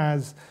blocks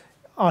as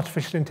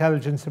artificial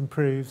intelligence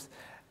improves.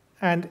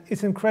 And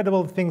it's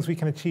incredible the things we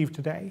can achieve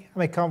today.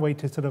 And I can't wait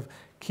to sort of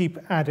keep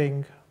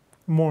adding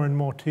more and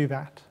more to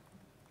that.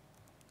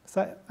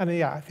 So, and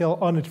yeah, I feel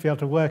honored to be able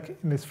to work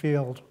in this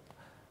field.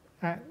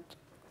 And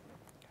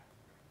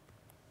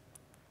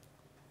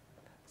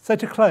so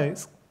to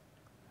close,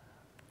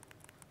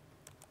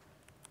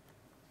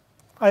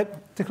 I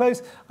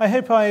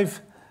hope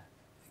I've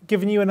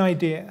given you an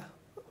idea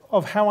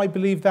of how I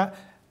believe that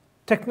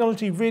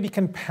technology really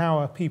can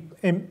power people.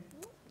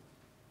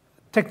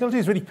 Technology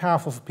is really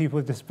powerful for people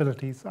with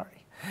disabilities,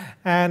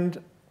 And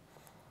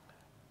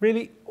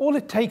really, all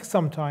it takes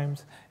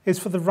sometimes is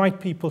for the right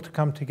people to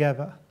come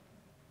together.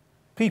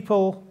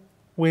 People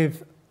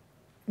with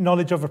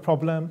knowledge of a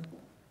problem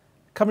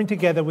coming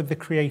together with the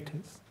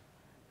creators.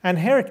 And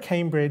here at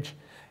Cambridge,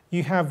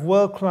 you have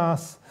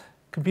world-class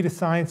computer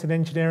science and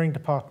engineering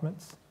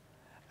departments.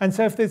 And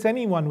so if there's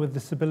anyone with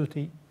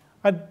disability,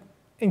 I'd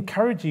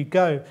encourage you,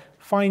 go,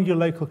 find your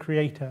local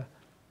creator.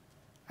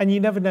 And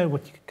you never know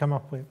what you could come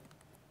up with.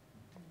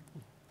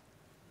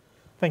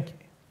 Thank you.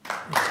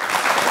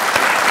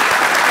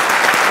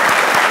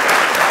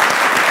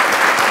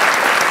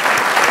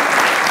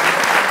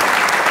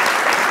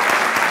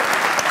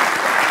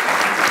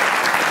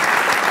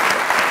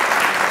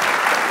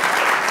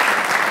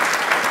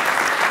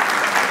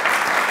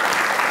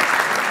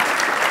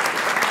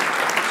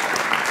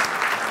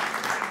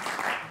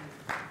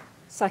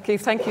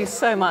 Saqib, thank you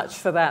so much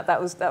for that. That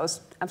was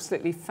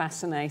absolutely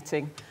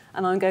fascinating.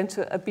 And I'm going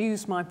to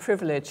abuse my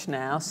privilege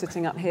now,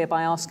 sitting up here,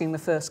 by asking the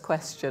first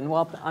question.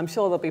 Well, I'm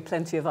sure there'll be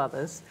plenty of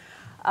others.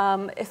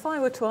 If I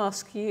were to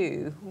ask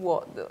you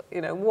what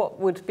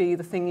would be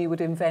the thing you would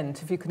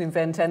invent, if you could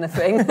invent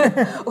anything,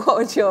 what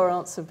would your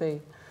answer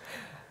be?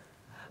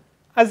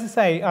 As I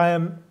say,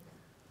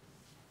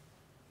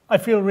 I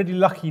feel really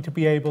lucky to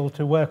be able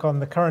to work on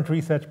the current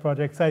research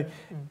project. So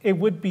it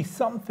would be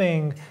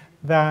something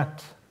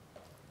that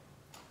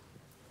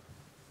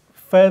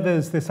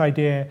furthers this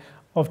idea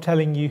of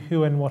telling you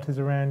who and what is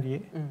around you.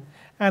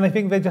 And I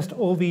think they're just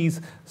all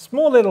these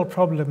small little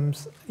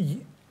problems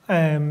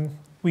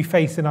we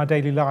face in our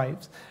daily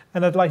lives.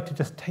 And I'd like to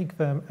just take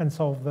them and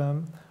solve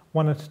them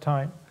one at a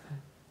time.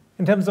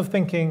 In terms of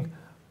thinking,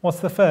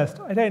 what's the first?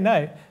 I don't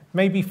know.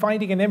 Maybe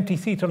finding an empty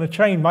seat on a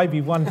train might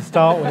be one to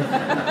start with.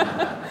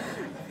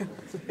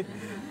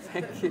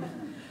 Thank you.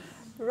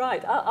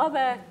 Right, are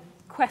there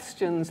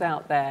questions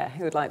out there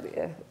who would like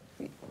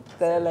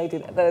the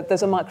lady?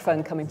 There's a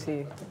microphone coming to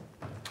you.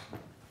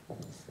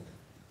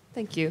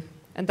 Thank you.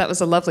 And that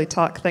was a lovely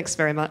talk. Thanks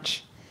very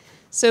much.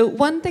 So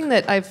one thing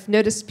that I've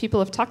noticed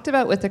people have talked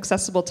about with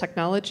accessible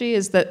technology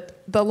is that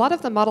a lot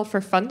of the model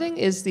for funding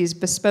is these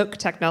bespoke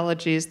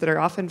technologies that are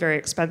often very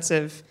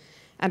expensive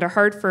and are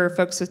hard for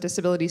folks with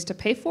disabilities to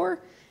pay for,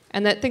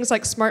 and that things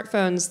like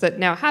smartphones that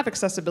now have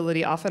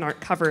accessibility often aren't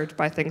covered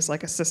by things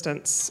like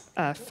assistance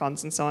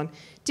funds and so on.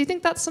 Do you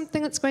think that's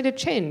something that's going to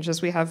change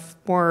as we have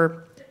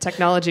more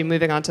technology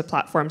moving onto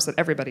platforms that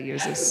everybody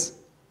uses?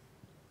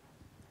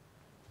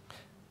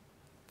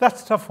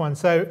 That's a tough one.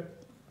 So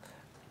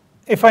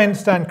if I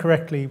understand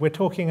correctly, we're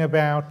talking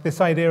about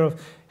this idea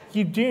of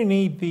you do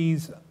need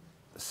these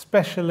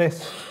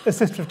specialist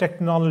assistive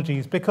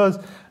technologies because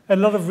a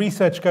lot of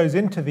research goes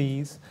into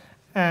these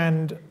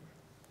and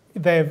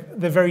they're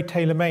very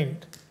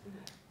tailor-made.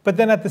 But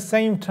then at the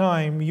same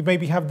time, you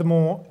maybe have the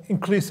more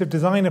inclusive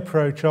design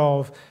approach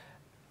of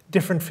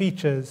different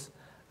features.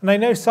 And I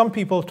know some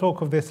people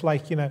talk of this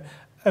like,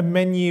 a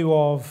menu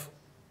of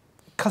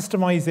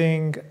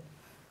customizing,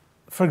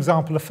 for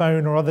example, a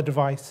phone or other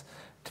device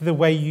to the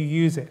way you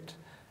use it.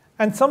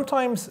 And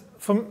sometimes,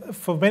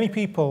 for many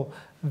people,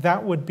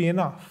 that would be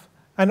enough.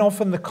 And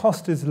often the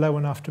cost is low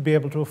enough to be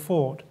able to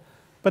afford.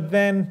 But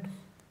then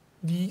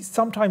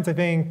sometimes I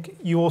think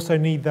you also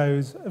need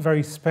those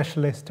very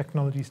specialist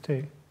technologies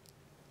too.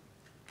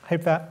 I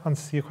hope that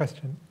answers your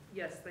question.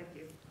 Yes, thank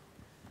you.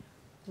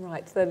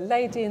 Right, the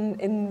lady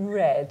in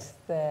red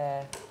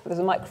there. There's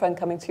a microphone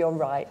coming to your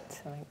right,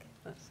 I think.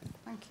 That's it.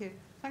 Thank you.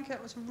 Thank you.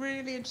 That was a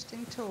really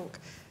interesting talk.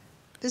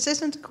 This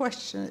isn't a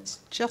question, it's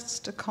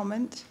just a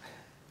comment.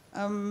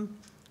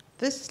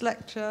 This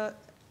lecture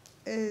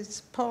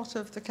is part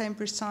of the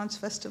Cambridge Science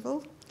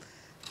Festival.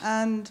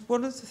 And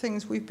one of the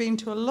things, we've been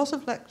to a lot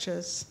of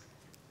lectures.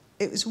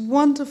 It was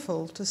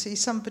wonderful to see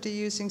somebody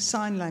using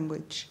sign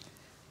language.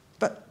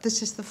 But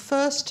this is the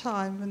first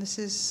time, and this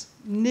is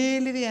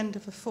nearly the end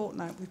of a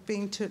fortnight, we've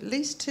been to at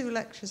least 2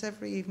 lectures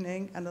every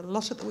evening and a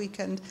lot at the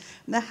weekend.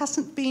 And there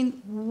hasn't been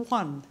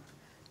one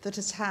that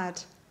has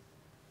had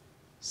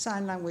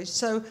sign language.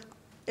 So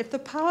if the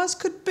powers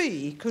could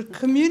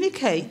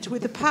communicate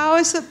with the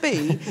powers that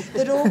be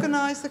that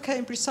organise the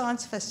Cambridge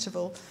Science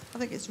Festival, I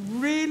think it's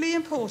really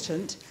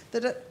important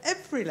that at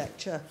every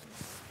lecture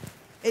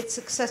it's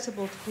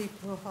accessible to people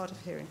who are hard of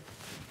hearing.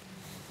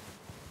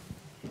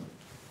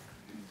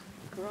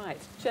 Right,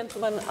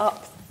 gentleman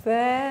up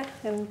there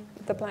in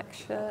the black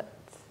shirt.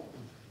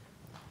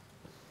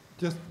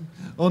 Just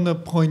on the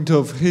point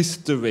of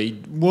history,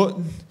 what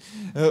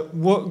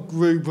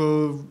group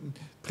of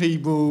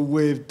people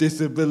with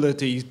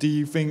disabilities do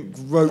you think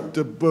wrote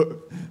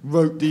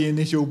the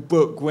initial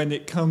book when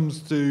it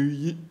comes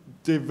to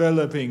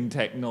developing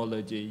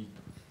technology?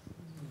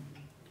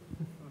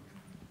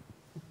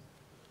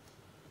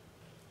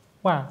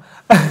 Wow.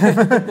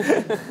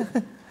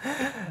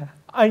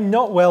 I'm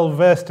not well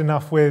versed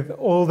enough with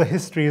all the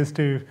history as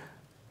to,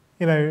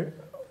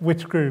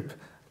 which group.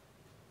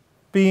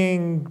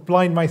 Being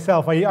blind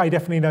myself, I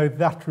definitely know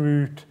that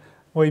route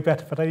way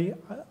better, but I'm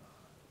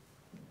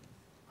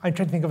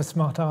trying to think of a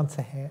smart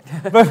answer here.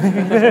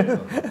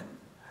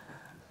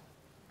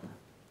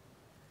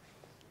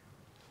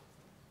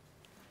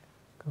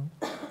 Cool.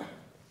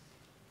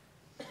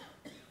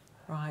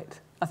 Right.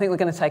 I think we're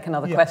going to take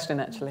another question,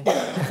 actually.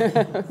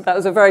 That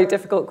was a very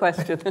difficult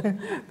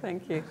question.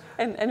 Thank you.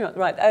 Anyone,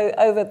 right,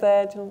 over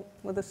there, John,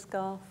 with a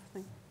scarf.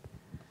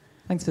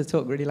 Thanks for the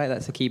talk. Really like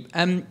that,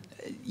 Saqib.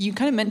 You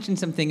kind of mentioned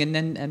something and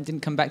then didn't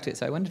come back to it,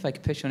 so I wonder if I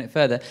could push on it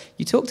further.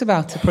 You talked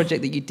about a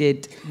project that you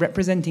did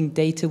representing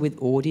data with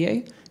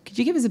audio. Could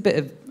you give us a bit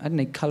of, I don't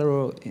know, colour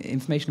or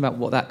information about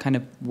what that kind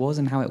of was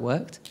and how it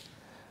worked?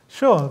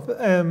 Sure.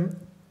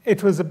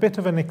 It was a bit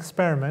of an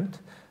experiment.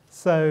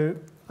 So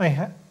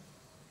I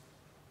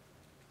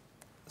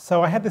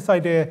had this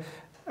idea,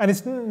 and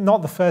it's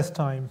not the first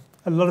time.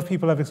 A lot of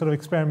people have a sort of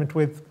experiment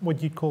with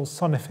what you'd call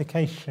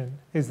sonification,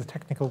 is the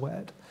technical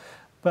word.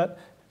 But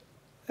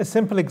a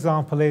simple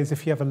example is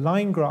if you have a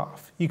line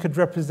graph, you could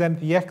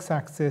represent the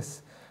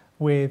x-axis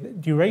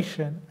with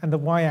duration and the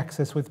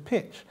y-axis with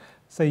pitch.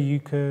 So you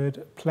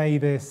could play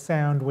this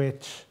sound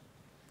which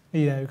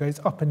goes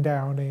up and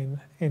down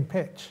in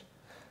pitch.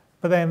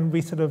 But then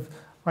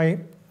I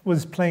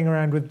was playing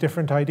around with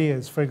different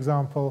ideas. For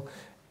example,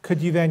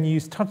 could you then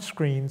use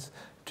touchscreens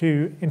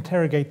to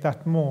interrogate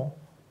that more?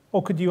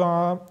 Or could you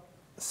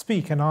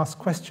speak and ask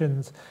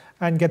questions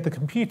and get the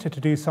computer to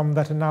do some of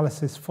that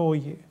analysis for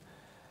you?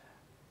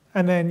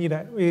 And then,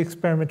 we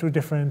experiment with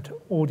different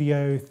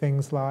audio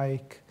things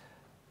like,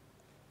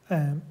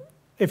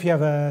 if you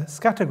have a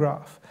scatter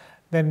graph,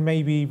 then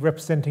maybe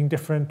representing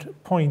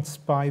different points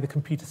by the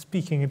computer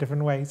speaking in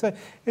different ways. So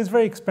it's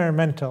very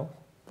experimental,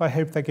 but I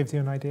hope that gives you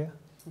an idea.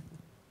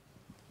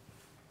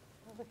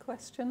 Another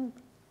question?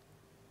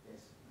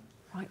 Yes.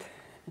 Right.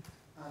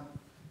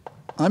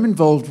 I'm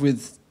involved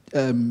with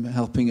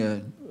helping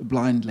a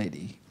blind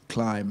lady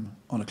climb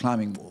on a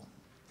climbing wall.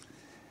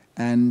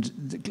 And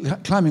the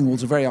climbing wall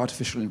is a very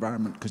artificial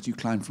environment because you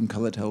climb from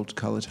coloured hold to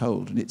coloured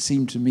hold. And it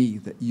seemed to me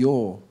that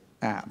your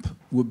app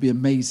would be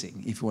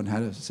amazing if one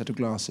had a set of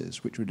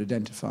glasses which would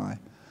identify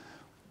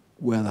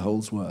where the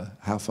holes were,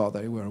 how far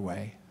they were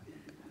away.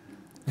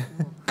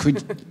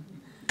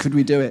 Could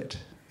we do it?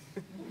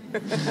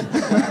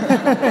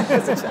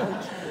 It's a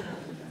challenge.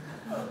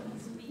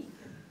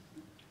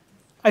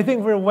 I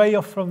think we're way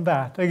off from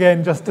that.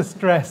 Again, just to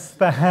stress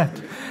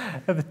that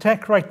the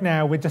tech right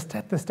now, we're just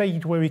at the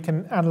stage where we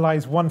can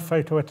analyze one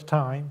photo at a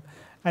time,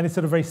 and it's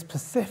sort of very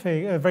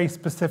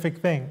specific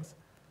things.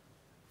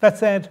 That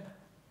said,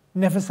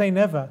 never say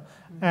never,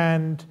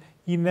 and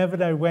you never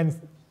know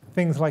when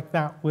things like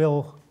that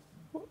will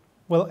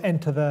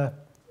enter the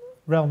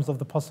realms of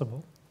the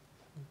possible.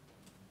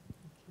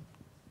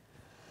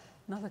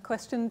 Another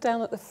question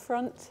down at the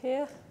front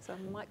here. There's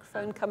a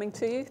microphone coming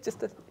to you.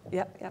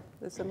 Yep,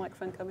 there's a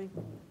microphone coming.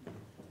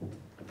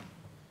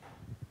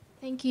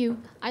 Thank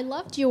you. I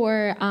loved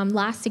your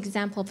last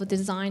example of a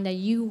design that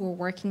you were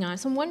working on.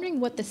 So I'm wondering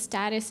what the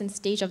status and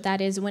stage of that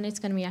is, when it's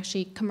going to be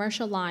actually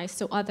commercialized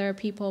so other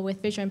people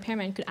with visual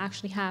impairment could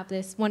actually have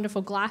this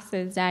wonderful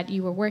glasses that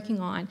you were working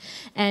on,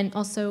 and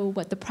also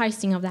what the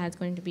pricing of that is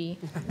going to be.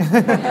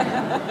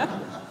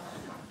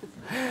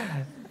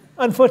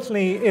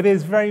 Unfortunately, it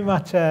is very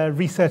much a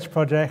research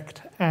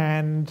project,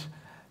 and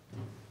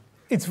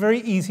it's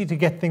very easy to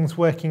get things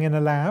working in a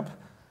lab,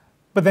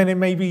 but then it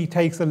maybe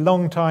takes a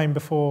long time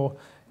before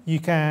you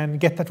can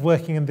get that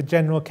working in the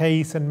general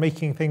case, and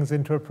making things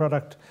into a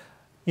product,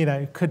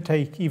 could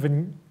take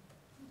even,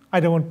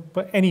 I don't want,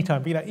 but any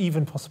time, but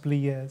even possibly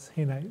years,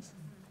 who knows.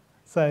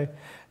 So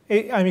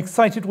I'm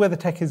excited where the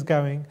tech is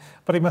going,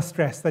 but I must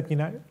stress that,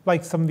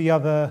 like some of the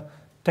other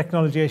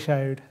technology I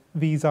showed,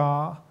 these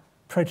are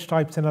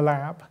prototypes in a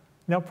lab,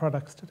 not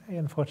products today,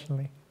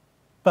 unfortunately.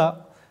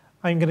 But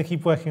I'm going to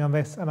keep working on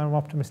this, and I'm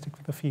optimistic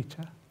for the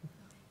future.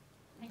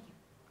 Thank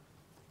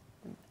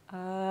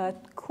you.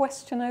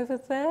 Question over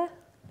there.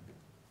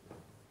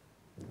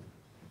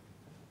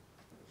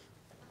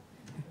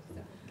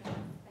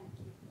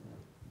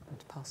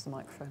 To pass the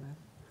microphone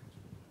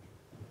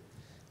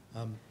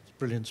over.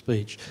 Brilliant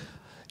speech.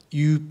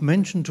 You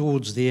mentioned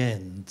towards the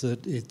end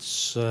that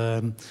it's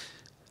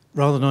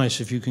rather nice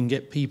if you can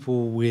get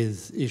people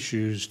with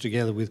issues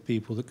together with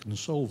people that can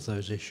solve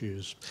those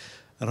issues.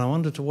 And I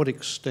wonder to what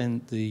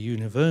extent the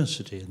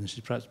university, and this is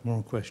perhaps more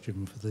a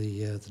question for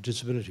the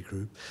disability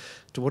group,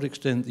 to what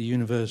extent the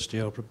university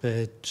are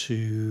prepared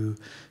to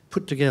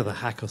put together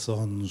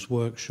hackathons,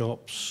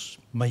 workshops,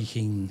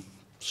 making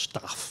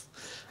stuff,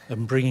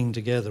 and bringing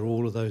together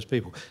all of those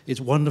people.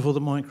 It's wonderful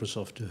that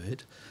Microsoft do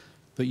it,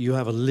 but you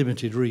have a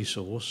limited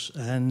resource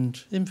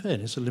and, in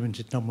fairness, a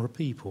limited number of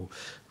people,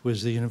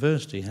 whereas the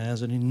university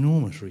has an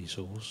enormous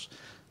resource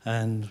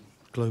and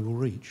global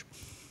reach.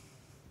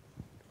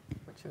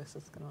 Which of us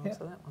is going to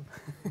answer that one?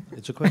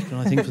 It's a question,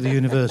 I think, for the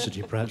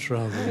university, perhaps,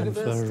 rather than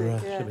for...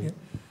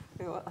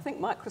 I think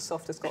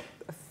Microsoft has got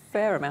a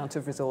fair amount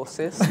of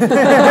resources.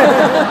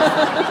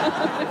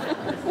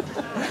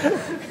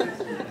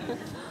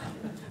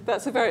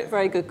 That's a very,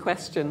 very good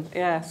question.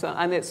 Yeah, so,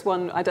 and it's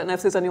one, I don't know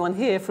if there's anyone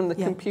here from the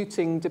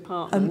computing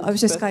department. I was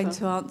just going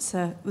to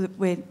answer.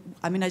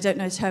 I mean, I don't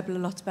know a terrible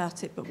lot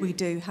about it, but we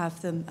do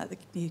have them at the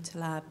computer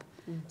lab.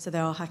 So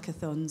there are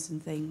hackathons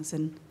and things,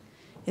 and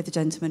if the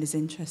gentleman is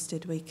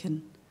interested, we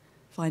can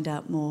find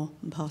out more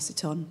and pass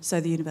it on.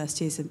 So the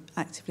university is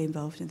actively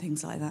involved in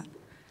things like that.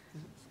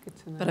 Good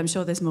to know. But I'm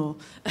sure there's more.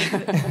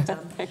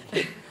 Thank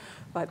you.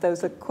 Right, there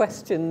was a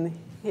question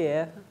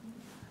here.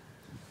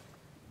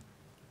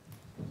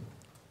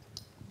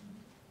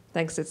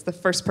 Thanks. It's the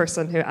first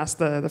person who asked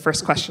the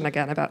first question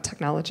again about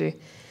technology.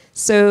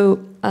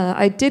 So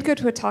I did go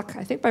to a talk,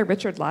 I think by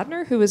Richard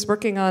Ladner, who was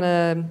working on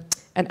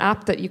an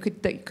app that you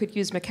could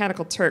use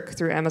Mechanical Turk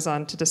through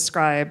Amazon to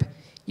describe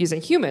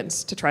using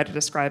humans to try to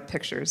describe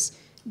pictures.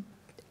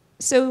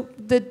 So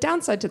the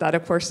downside to that,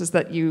 of course, is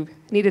that you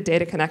need a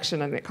data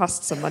connection and it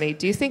costs some money.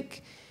 Do you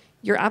think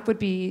your app would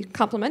be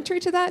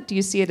complementary to that? Do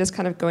you see it as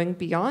kind of going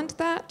beyond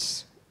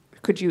that?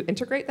 Could you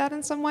integrate that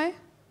in some way?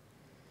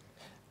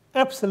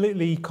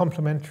 Absolutely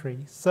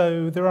complementary.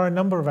 So there are a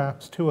number of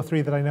apps, 2 or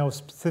 3 that I know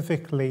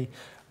specifically,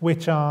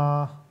 which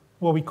are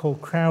what we call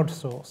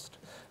crowdsourced.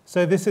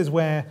 So this is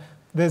where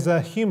there's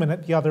a human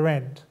at the other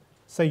end.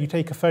 So you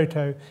take a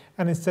photo,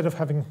 and instead of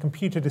having a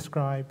computer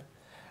describe,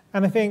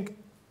 and I think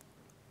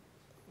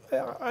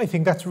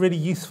that's really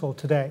useful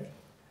today.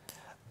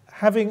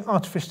 Having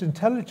artificial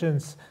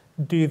intelligence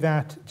do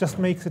that just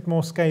makes it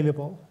more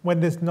scalable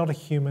when there's not a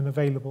human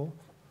available,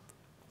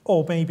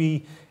 or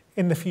maybe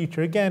in the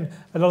future. Again,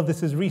 a lot of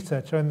this is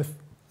research,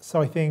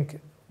 so I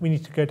think we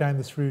need to go down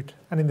this route.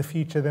 And in the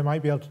future, they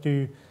might be able to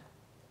do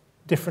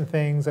different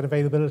things and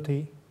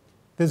availability.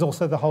 There's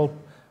also the whole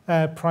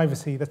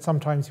privacy, that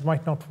sometimes you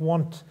might not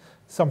want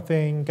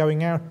something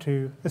going out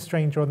to a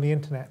stranger on the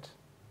internet.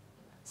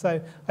 So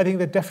I think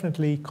they're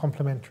definitely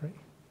complementary.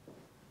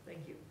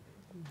 Thank you.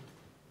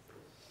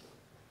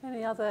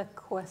 Any other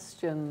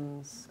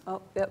questions?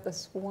 Oh, yep,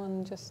 there's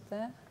one just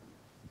there.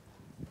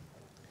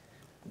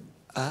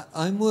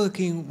 I'm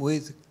working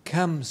with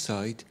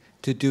Campsite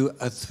to do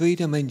a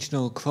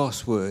 3-dimensional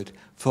crossword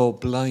for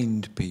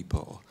blind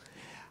people.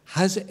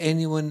 Has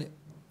anyone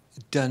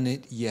done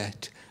it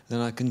yet? Then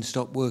I can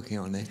stop working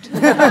on it.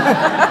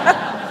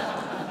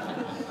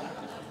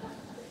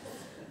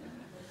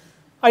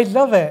 I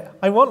love it.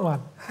 I want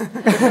one.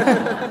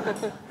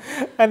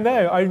 And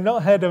no, I've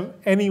not heard of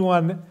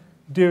anyone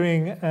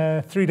doing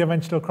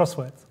 3-dimensional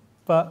crosswords.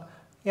 But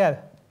yeah,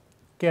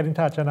 get in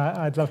touch and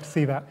I'd love to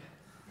see that.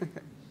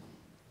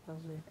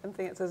 Lovely. I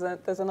think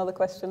there's another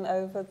question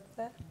over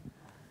there.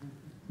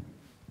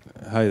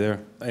 Hi there.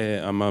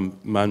 I'm a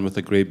man with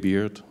a grey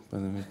beard, by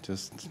the way,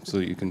 just so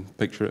you can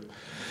picture it.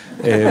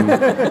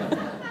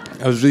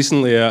 I was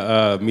recently at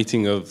a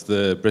meeting of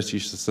the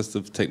British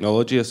Assistive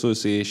Technology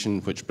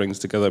Association, which brings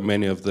together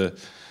many of the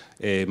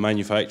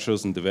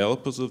manufacturers and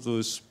developers of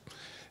those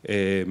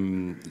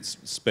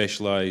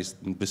specialised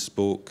and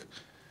bespoke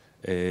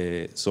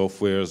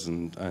softwares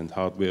and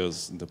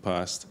hardwares in the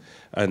past.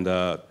 And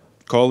a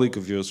colleague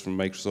of yours from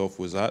Microsoft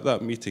was at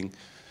that meeting.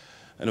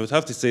 And I would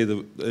have to say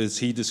that as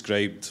he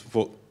described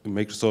what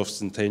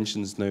Microsoft's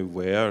intentions now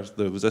were,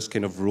 there was this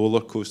kind of roller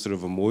coaster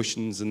of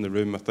emotions in the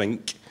room, I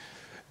think,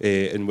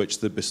 in which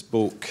the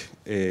bespoke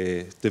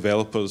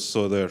developers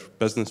saw their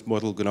business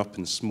model going up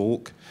in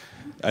smoke,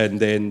 and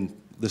then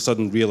the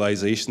sudden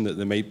realization that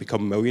they might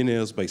become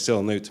millionaires by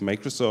selling out to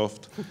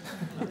Microsoft.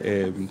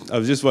 I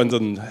was just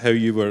wondering how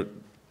you were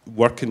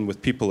working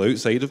with people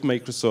outside of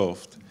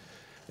Microsoft,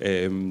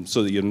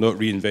 so that you're not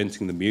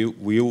reinventing the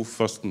wheel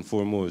first and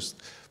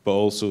foremost, but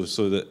also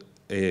so that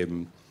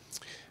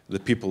the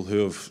people who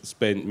have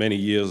spent many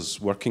years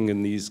working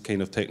in these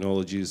kind of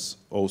technologies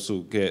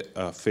also get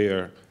a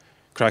fair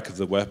crack of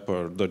the whip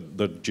or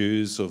their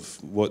dues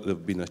of what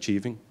they've been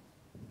achieving?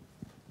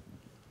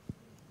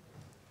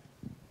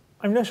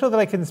 I'm not sure that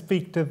I can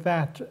speak to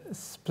that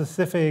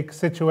specific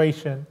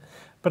situation,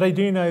 but I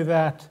do know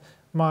that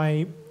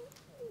my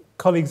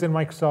colleagues in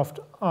Microsoft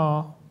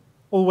are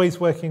always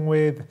working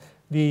with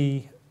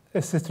the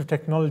assistive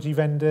technology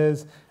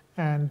vendors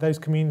and those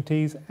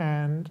communities,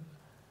 and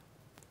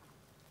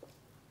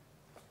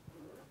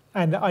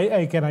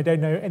I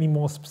don't know any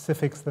more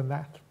specifics than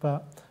that,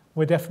 but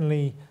we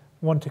definitely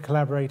want to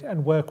collaborate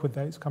and work with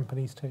those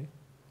companies too.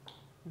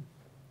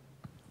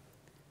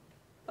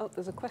 Oh,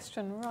 there's a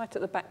question right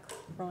at the back,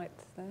 right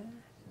there.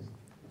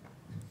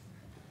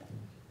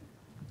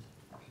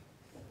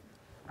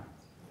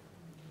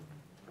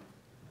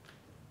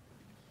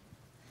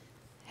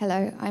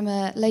 Hello, I'm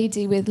a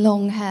lady with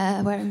long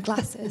hair wearing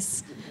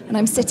glasses, and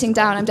I'm sitting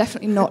down. I'm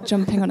definitely not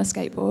jumping on a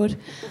skateboard.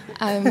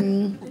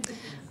 I'm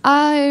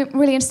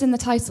really interested in the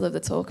title of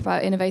the talk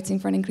about innovating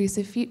for an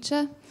inclusive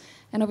future.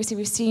 And obviously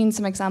we've seen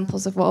some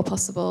examples of what are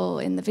possible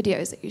in the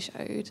videos that you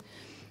showed.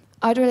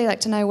 I'd really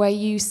like to know where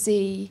you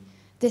see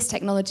this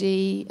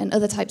technology and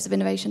other types of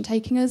innovation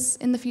taking us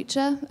in the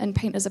future, and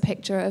paint us a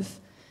picture of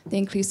the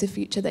inclusive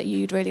future that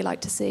you'd really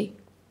like to see.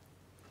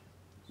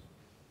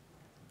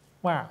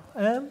 Wow.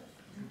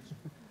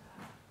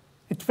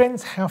 It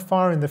depends how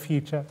far in the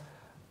future,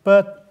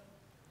 but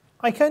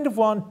I kind of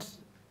I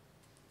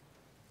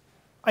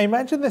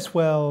imagine this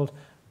world,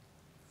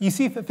 you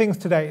see things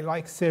today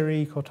like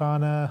Siri,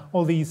 Cortana,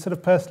 all these sort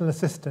of personal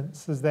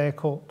assistants as they're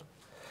called.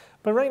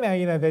 But right now,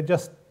 you know, they're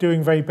just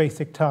doing very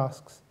basic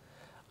tasks.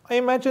 I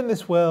imagine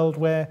this world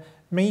where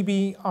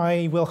maybe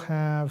I will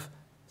have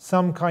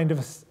some kind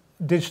of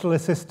digital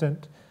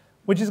assistant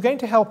which is going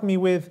to help me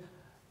with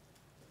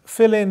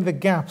fill in the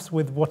gaps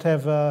with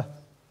whatever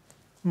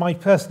my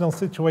personal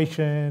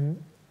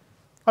situation,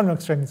 I'm not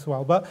explaining this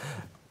well, but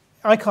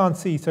I can't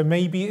see, so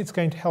maybe it's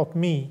going to help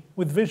me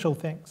with visual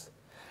things.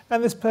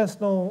 And this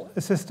personal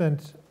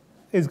assistant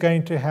is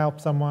going to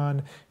help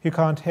someone who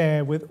can't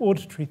hear with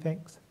auditory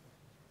things.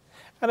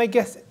 And I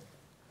guess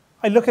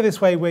I look at this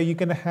way where you're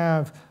going to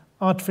have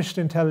artificial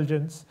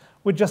intelligence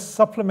which just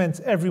supplements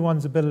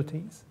everyone's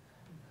abilities.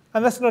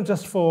 And that's not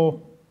just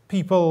for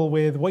people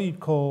with what you'd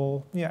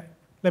call,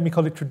 let me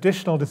call it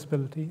traditional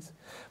disabilities,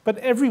 but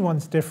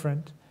everyone's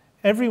different.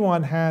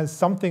 Everyone has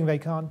something they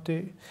can't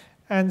do.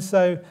 And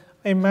so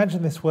I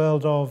imagine this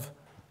world of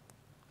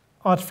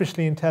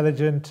artificially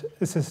intelligent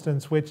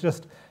assistants which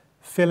just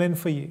fill in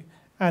for you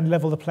and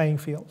level the playing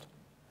field.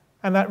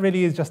 And that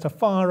really is just a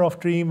far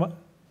off dream.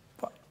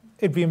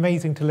 It'd be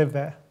amazing to live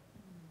there.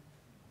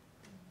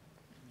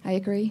 I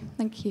agree.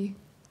 Thank you.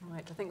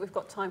 Right, I think we've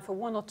got time for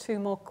one or two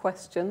more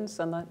questions,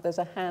 and there's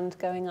a hand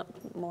going up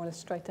more or less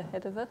straight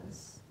ahead of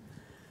us.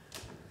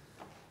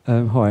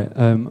 Hi,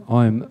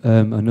 I'm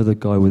another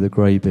guy with a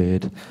grey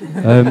beard.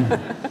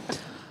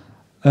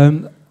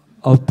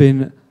 I've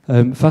been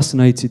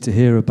fascinated to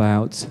hear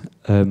about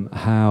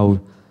how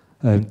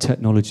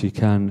technology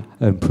can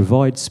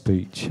provide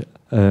speech.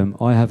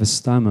 I have a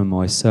stammer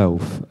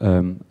myself,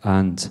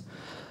 and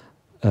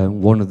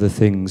one of the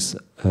things,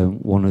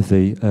 one of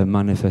the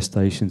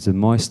manifestations of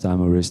my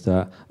stammer is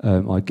that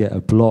I get a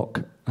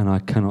block and I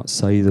cannot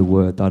say the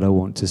word that I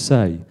want to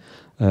say.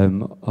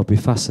 I'll be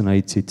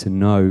fascinated to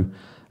know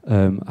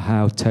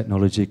how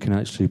technology can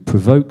actually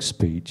provoke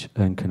speech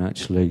and can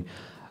actually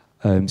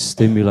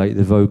stimulate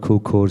the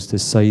vocal cords to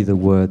say the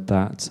word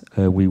that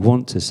we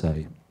want to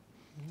say.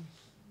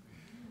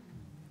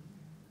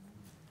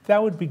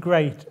 That would be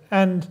great.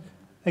 And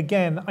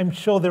again, I'm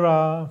sure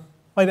there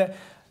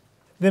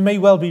may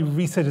well be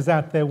researchers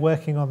out there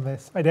working on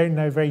this. I don't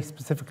know very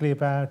specifically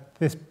about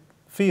this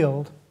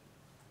field,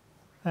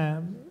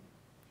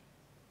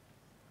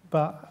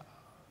 but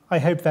I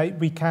hope that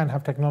we can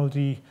have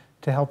technology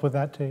to help with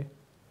that too.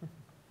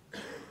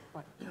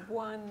 Right.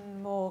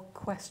 One more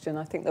question.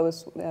 I think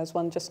there's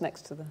one just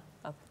next to the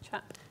other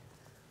chap.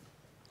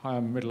 Hi,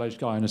 I'm a middle-aged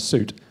guy in a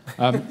suit.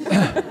 I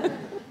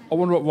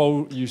wonder what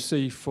role you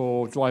see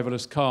for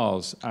driverless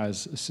cars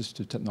as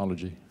assistive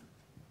technology.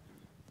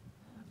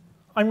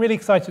 I'm really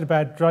excited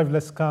about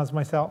driverless cars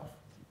myself.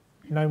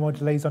 No more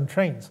delays on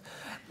trains.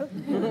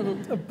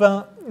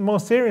 But more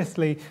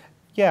seriously,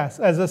 yes,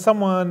 as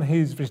someone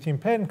who's visually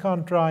impaired and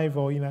can't drive,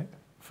 or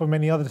for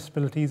many other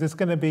disabilities, it's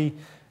going to be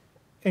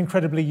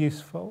incredibly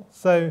useful.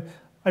 So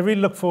I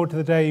really look forward to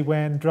the day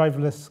when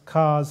driverless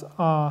cars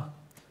are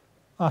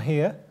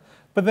here.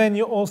 But then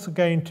you're also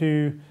going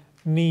to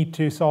need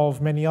to solve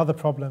many other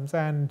problems,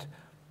 and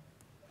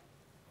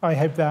I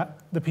hope that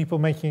the people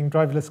making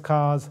driverless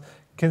cars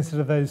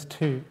consider those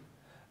too.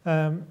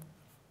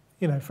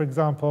 For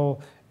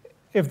example,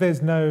 if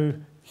there's no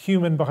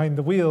human behind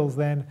the wheels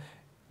of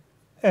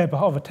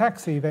a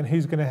taxi, then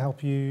who's going to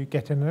help you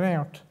get in and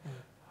out?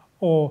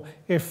 Or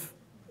if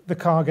the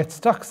car gets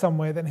stuck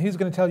somewhere, then who's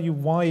going to tell you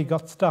why it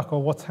got stuck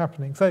or what's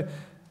happening? So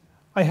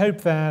I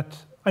hope that,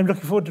 I'm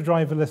looking forward to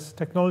driverless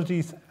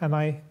technologies, and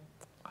I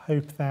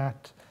hope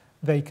that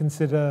they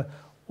consider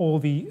all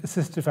the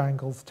assistive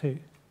angles too.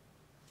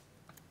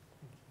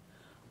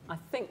 I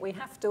think we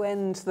have to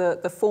end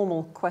the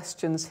formal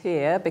questions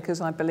here, because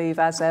I believe,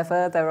 as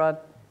ever, there are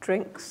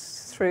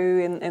drinks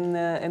through in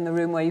the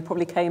room where you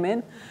probably came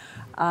in.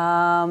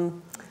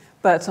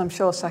 But I'm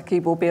sure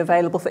Saqib will be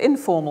available for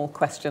informal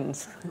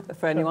questions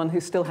for anyone who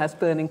still has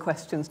burning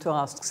questions to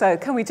ask. So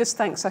can we just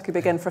thank Saqib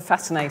again for a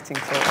fascinating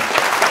talk.